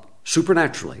up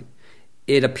supernaturally.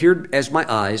 It appeared as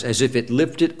my eyes as if it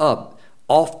lifted up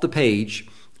off the page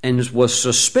and was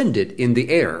suspended in the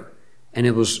air, and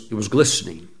it was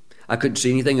glistening. I couldn't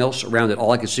see anything else around it.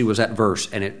 All I could see was that verse,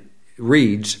 and it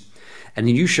reads, "And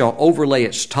you shall overlay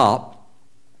its top,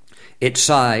 its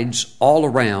sides all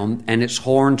around, and its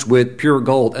horns with pure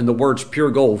gold." And the words pure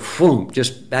gold, boom,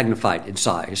 just magnified in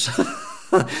size.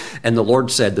 And the Lord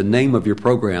said, the name of your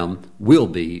program will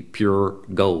be Pure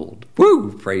Gold.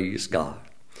 Woo! Praise God.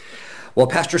 Well,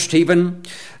 Pastor Stephen,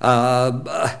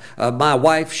 my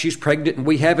wife, she's pregnant, and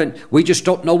we just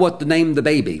don't know what to name the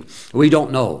baby. We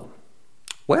don't know.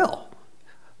 Well,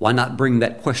 why not bring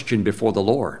that question before the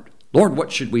Lord? Lord,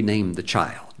 what should we name the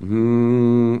child?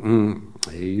 Amen.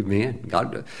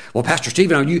 God. Well, Pastor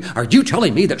Stephen, are you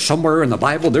telling me that somewhere in the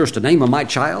Bible there's the name of my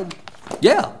child?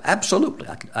 Yeah, absolutely.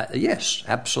 Yes,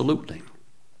 absolutely.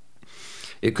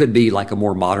 It could be like a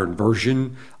more modern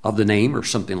version of the name or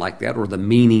something like that, or the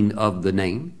meaning of the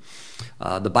name.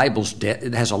 The Bible's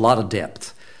it has a lot of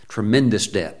depth, tremendous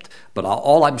depth. But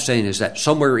all I'm saying is that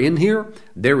somewhere in here,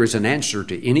 there is an answer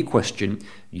to any question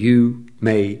you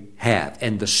may have,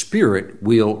 and the Spirit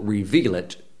will reveal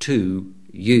it to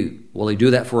you. Will He do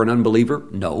that for an unbeliever?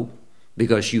 No,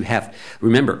 because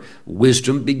remember,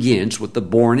 wisdom begins with the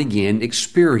born-again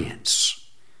experience.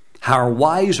 How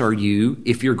wise are you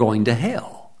if you're going to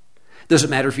hell? Doesn't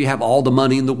matter if you have all the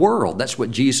money in the world. That's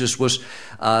what Jesus was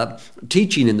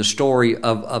teaching in the story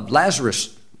of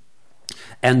Lazarus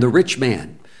and the rich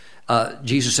man.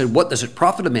 Jesus said, what does it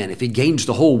profit a man if he gains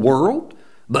the whole world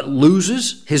but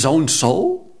loses his own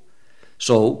soul?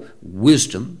 So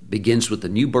wisdom begins with the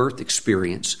new birth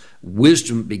experience.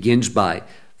 Wisdom begins by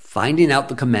finding out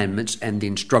the commandments and the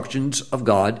instructions of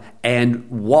God and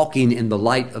walking in the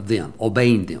light of them,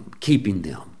 obeying them, keeping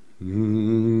them.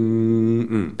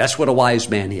 That's what a wise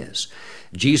man is.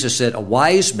 Jesus said a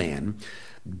wise man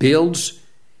builds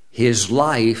his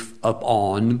life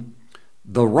upon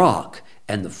the rock,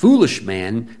 and the foolish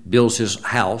man builds his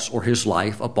house or his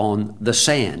life upon the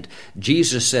sand.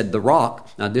 Jesus said the rock,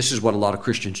 now this is what a lot of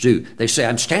Christians do. They say,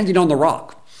 I'm standing on the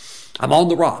rock. I'm on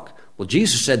the rock. Well,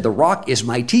 Jesus said the rock is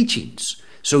my teachings.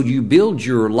 So you build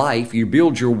your life, you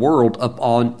build your world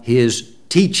upon His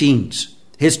teachings.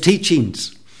 His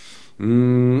teachings.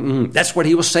 That's what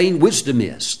He was saying wisdom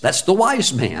is. That's the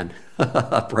wise man.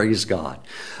 Praise God.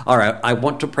 All right, I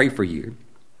want to pray for you.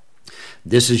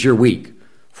 This is your week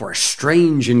for a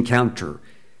strange encounter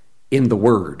in the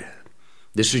Word.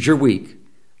 This is your week.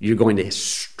 You're going to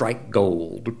strike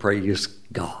gold. Praise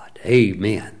God.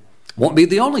 Amen. Won't be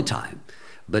the only time,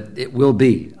 but it will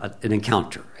be an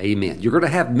encounter. Amen. You're going to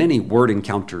have many word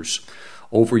encounters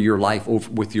over your life,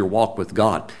 with your walk with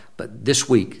God. But this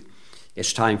week,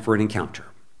 it's time for an encounter.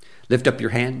 Lift up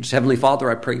your hands. Heavenly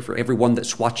Father, I pray for everyone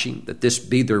that's watching that this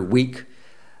be their week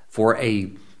for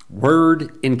a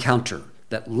word encounter,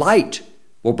 that light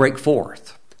will break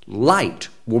forth. Light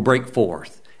will break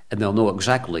forth, and they'll know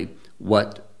exactly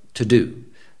what to do.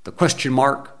 The question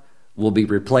mark will be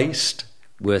replaced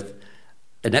with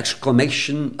an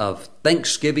exclamation of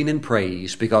thanksgiving and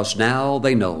praise, because now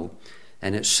they know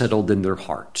and it's settled in their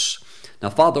hearts. Now,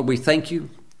 Father, we thank you.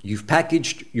 You've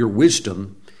packaged your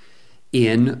wisdom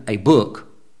in a book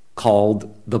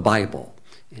called the Bible.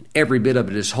 And every bit of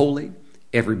it is holy.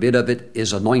 Every bit of it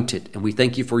is anointed. And we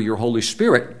thank you for your Holy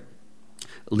Spirit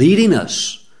leading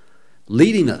us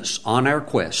on our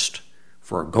quest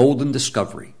for a golden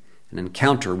discovery, an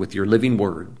encounter with your living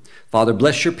word. Father,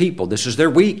 bless your people. This is their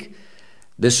week.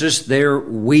 This is their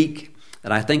week.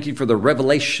 And I thank you for the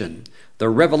revelation. The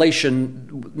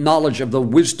revelation knowledge of the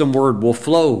wisdom word will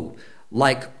flow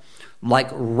like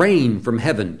rain from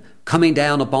heaven coming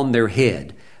down upon their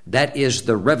head. That is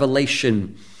the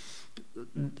revelation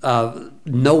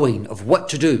knowing of what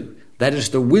to do. That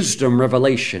is the wisdom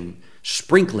revelation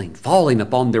sprinkling, falling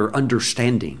upon their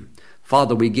understanding.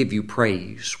 Father, we give you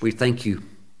praise. We thank you.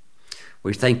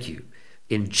 We thank you.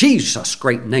 In Jesus'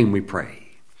 great name we pray.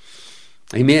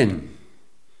 Amen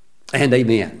and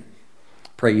amen.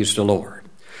 Praise the Lord.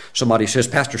 Somebody says,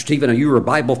 Pastor Stephen, are you a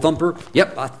Bible thumper?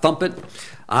 Yep, I thump it.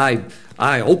 I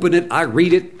open it. I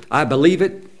read it. I believe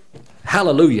it.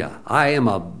 Hallelujah. I am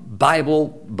a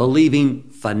Bible-believing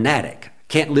fanatic.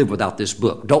 Can't live without this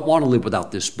book. Don't want to live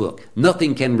without this book.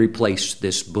 Nothing can replace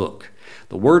this book.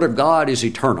 The Word of God is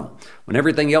eternal. When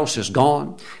everything else is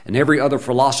gone and every other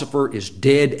philosopher is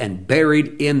dead and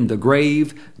buried in the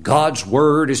grave, God's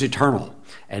Word is eternal.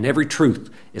 And every truth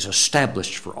is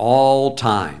established for all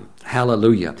time.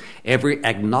 Hallelujah. Every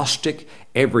agnostic,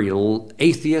 every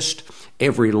atheist,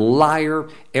 every liar,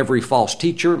 every false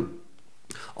teacher,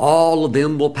 all of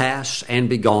them will pass and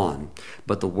be gone.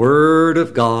 But the Word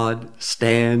of God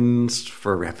stands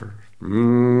forever.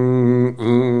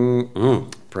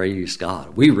 Praise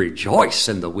God. We rejoice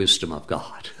in the wisdom of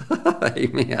God.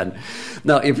 Amen.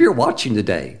 Now, if you're watching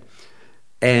today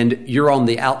and you're on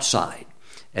the outside,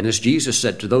 and as Jesus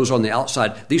said to those on the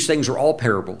outside, these things are all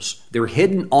parables. They're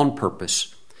hidden on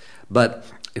purpose. But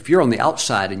if you're on the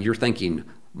outside and you're thinking,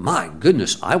 my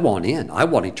goodness, I want in. I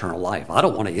want eternal life. I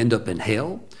don't want to end up in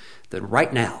hell. Then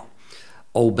right now,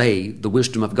 obey the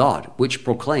wisdom of God, which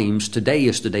proclaims today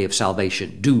is the day of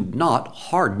salvation. Do not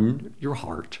harden your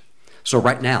heart. So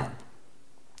right now,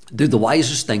 do the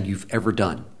wisest thing you've ever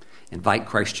done. Invite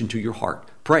Christ into your heart.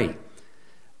 Pray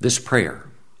this prayer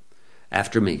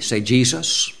after me. Say,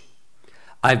 Jesus,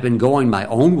 I've been going my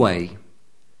own way,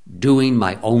 doing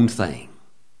my own thing.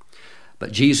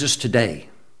 But Jesus, today,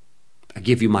 I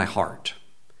give you my heart.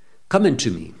 Come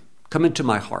into me. Come into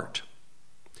my heart.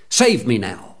 Save me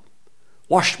now.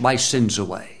 Wash my sins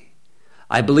away.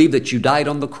 I believe that you died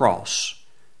on the cross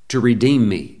to redeem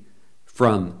me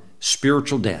from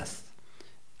spiritual death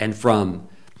and from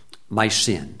my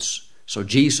sins. So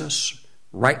Jesus,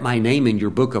 write my name in your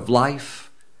book of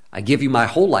life. I give you my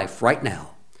whole life right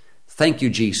now. Thank you,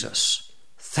 Jesus.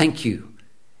 Thank you.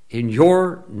 In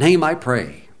your name I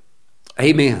pray.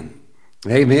 Amen.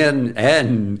 Amen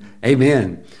and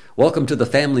amen. Welcome to the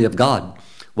family of God.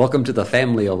 Welcome to the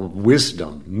family of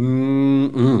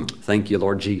wisdom. Thank you,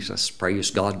 Lord Jesus.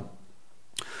 Praise God.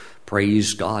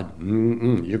 Praise God.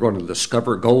 You're going to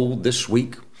discover gold this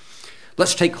week.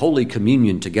 Let's take Holy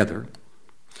Communion together.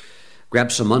 Grab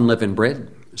some unleavened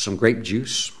bread, some grape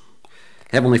juice.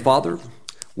 Heavenly Father,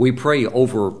 we pray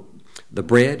over the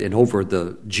bread and over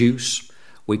the juice.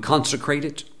 We consecrate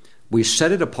it. We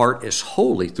set it apart as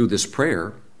holy through this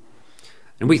prayer.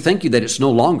 And we thank you that it's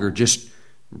no longer just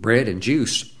bread and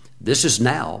juice. This is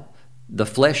now the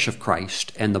flesh of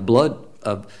Christ and the blood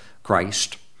of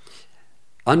Christ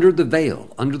under the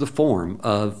veil, under the form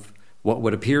of what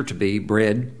would appear to be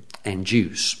bread and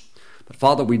juice. But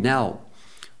Father, we now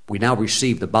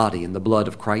receive the body and the blood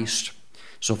of Christ.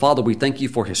 So Father, we thank you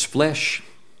for his flesh.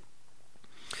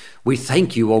 We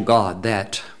thank you, O God,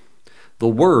 that the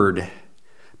Word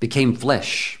became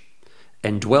flesh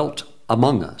and dwelt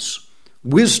among us.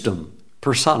 Wisdom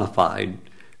personified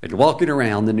and walking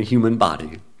around in a human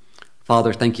body.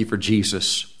 Father, thank you for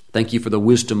Jesus. Thank you for the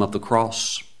wisdom of the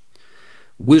cross.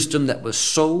 Wisdom that was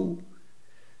so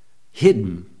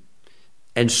hidden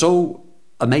and so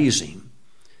amazing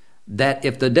that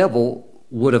if the devil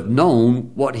would have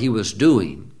known what he was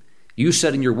doing, you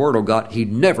said in your word, oh God, he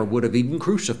never would have even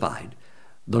crucified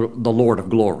the Lord of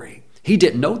glory. He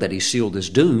didn't know that he sealed his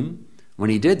doom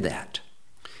when he did that.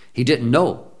 He didn't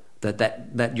know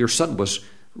that your son was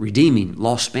redeeming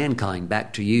lost mankind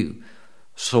back to you.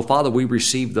 So, Father, we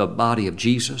receive the body of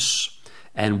Jesus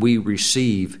and we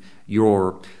receive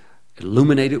your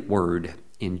illuminated word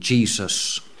in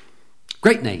Jesus'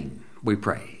 great name, we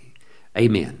pray.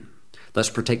 Amen. Let's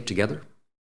partake together.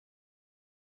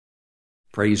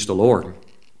 Praise the Lord.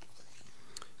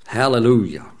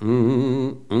 Hallelujah.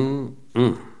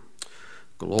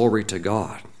 Glory to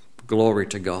God. Glory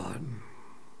to God.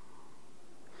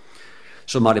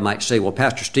 Somebody might say, well,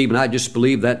 Pastor Stephen, I just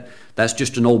believe that that's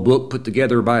just an old book put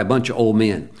together by a bunch of old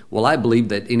men. Well, I believe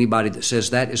that anybody that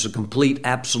says that is a complete,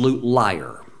 absolute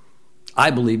liar.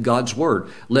 I believe God's word.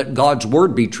 Let God's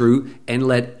word be true, and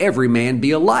let every man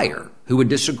be a liar who would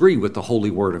disagree with the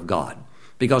holy word of God,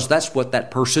 because that's what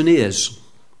that person is.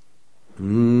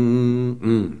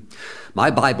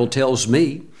 My Bible tells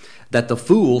me that the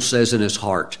fool says in his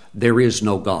heart, there is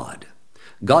no God.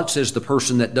 God says the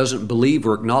person that doesn't believe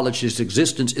or acknowledge his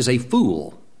existence is a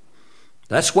fool.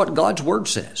 That's what God's word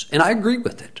says, and I agree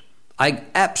with it. I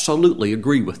absolutely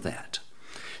agree with that.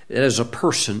 As a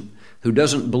person who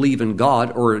doesn't believe in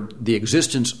God or the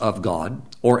existence of God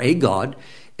or a God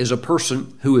is a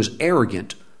person who is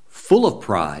arrogant, full of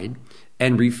pride,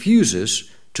 and refuses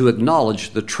to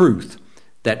acknowledge the truth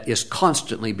that is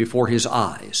constantly before his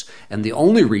eyes. And the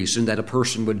only reason that a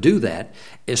person would do that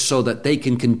is so that they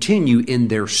can continue in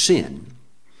their sin.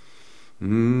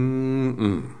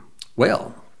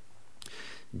 Well,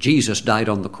 Jesus died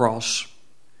on the cross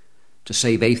to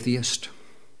save atheists,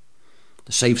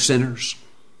 to save sinners.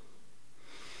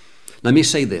 Let me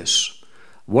say this.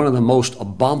 One of the most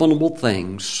abominable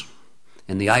things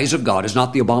in the eyes of God is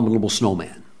not the abominable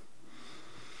snowman.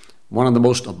 One of the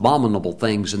most abominable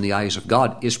things in the eyes of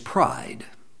God is pride.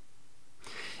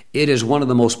 It is one of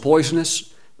the most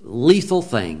poisonous, lethal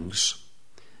things.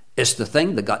 It's the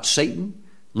thing that got Satan,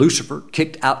 Lucifer,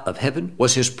 kicked out of heaven,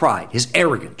 was his pride, his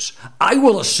arrogance. I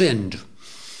will ascend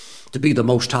to be the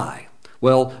Most High.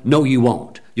 Well, no, you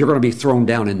won't. You're going to be thrown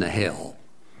down into hell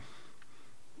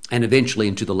and eventually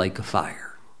into the lake of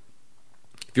fire.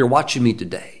 If you're watching me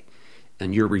today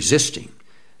and you're resisting,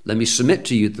 let me submit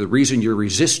to you the reason you're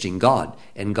resisting God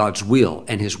and God's will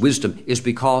and His wisdom is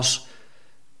because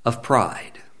of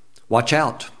pride. Watch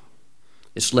out.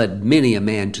 It's led many a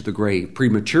man to the grave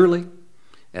prematurely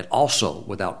and also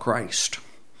without Christ.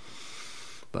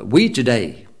 But we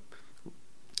today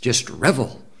just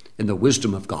revel in the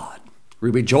wisdom of God. We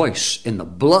rejoice in the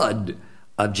blood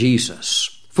of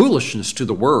Jesus. Foolishness to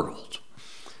the world.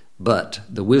 But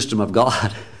the wisdom of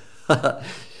God,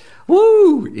 it's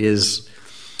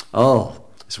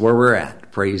where we're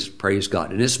at. Praise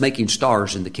God. And it's making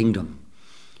stars in the kingdom.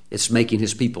 It's making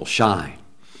His people shine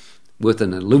with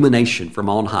an illumination from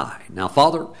on high. Now,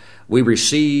 Father, we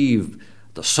receive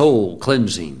the soul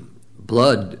cleansing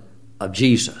blood of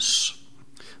Jesus.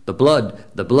 The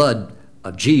blood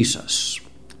of Jesus.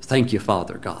 Thank you,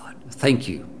 Father God. Thank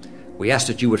you. We ask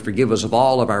that you would forgive us of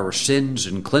all of our sins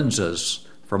and cleanse us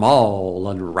from all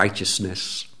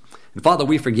unrighteousness. And Father,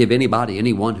 we forgive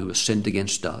anyone who has sinned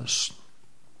against us.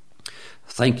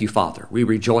 Thank you, Father. We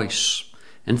rejoice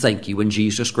and thank you. In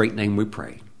Jesus' great name we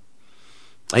pray.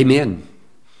 Amen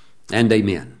and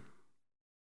amen.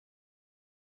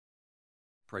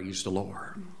 Praise the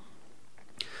Lord.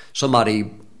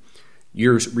 Somebody,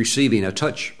 you're receiving a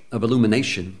touch of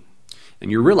illumination and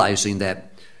you're realizing that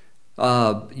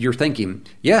you're thinking,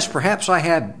 yes, perhaps I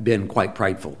have been quite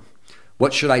prideful.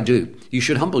 What should I do? You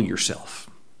should humble yourself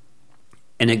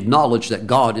and acknowledge that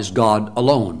God is God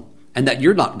alone and that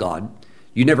you're not God.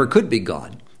 You never could be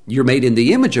God. You're made in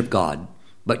the image of God,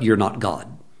 but you're not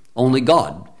God. Only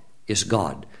God is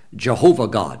God. Jehovah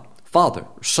God, Father,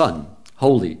 Son,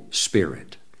 Holy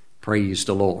Spirit. Praise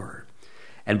the Lord.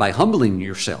 And by humbling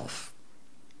yourself,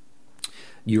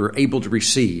 you're able to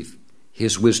receive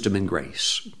His wisdom and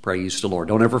grace. Praise the Lord.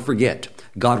 Don't ever forget,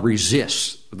 God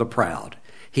resists the proud.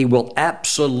 He will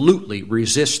absolutely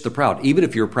resist the proud. Even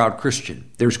if you're a proud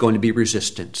Christian, there's going to be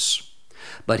resistance.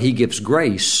 But He gives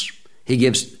grace. He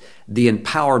gives the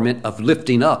empowerment of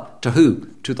lifting up to who?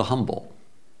 To the humble.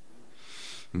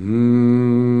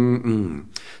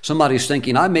 Somebody's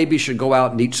thinking, I maybe should go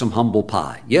out and eat some humble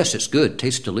pie. Yes, it's good.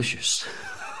 Tastes delicious.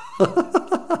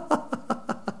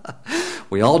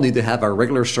 We all need to have our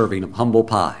regular serving of humble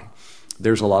pie.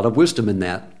 There's a lot of wisdom in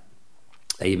that.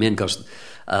 Amen. Because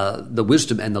the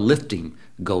wisdom and the lifting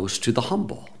goes to the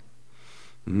humble.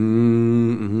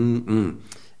 And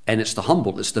it's the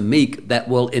humble, it's the meek that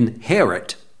will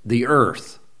inherit the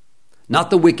earth. Not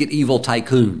the wicked, evil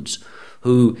tycoons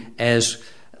who, as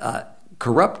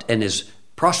corrupt and as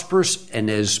prosperous and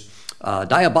as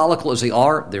diabolical as they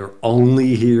are, they're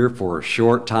only here for a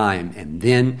short time. And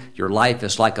then your life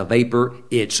is like a vapor.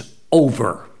 It's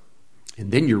over.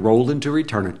 And then you roll into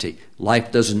eternity.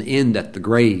 Life doesn't end at the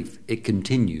grave. It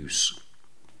continues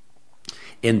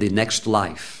in the next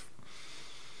life.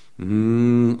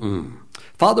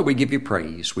 Father, we give you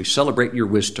praise. We celebrate your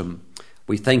wisdom.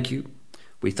 We thank you.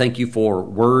 We thank you for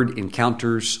word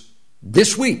encounters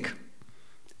this week.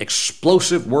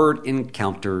 Explosive word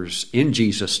encounters in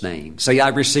Jesus' name. Say, I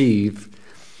receive.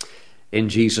 In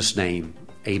Jesus' name,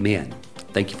 amen.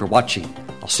 Thank you for watching.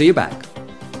 I'll see you back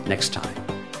next time.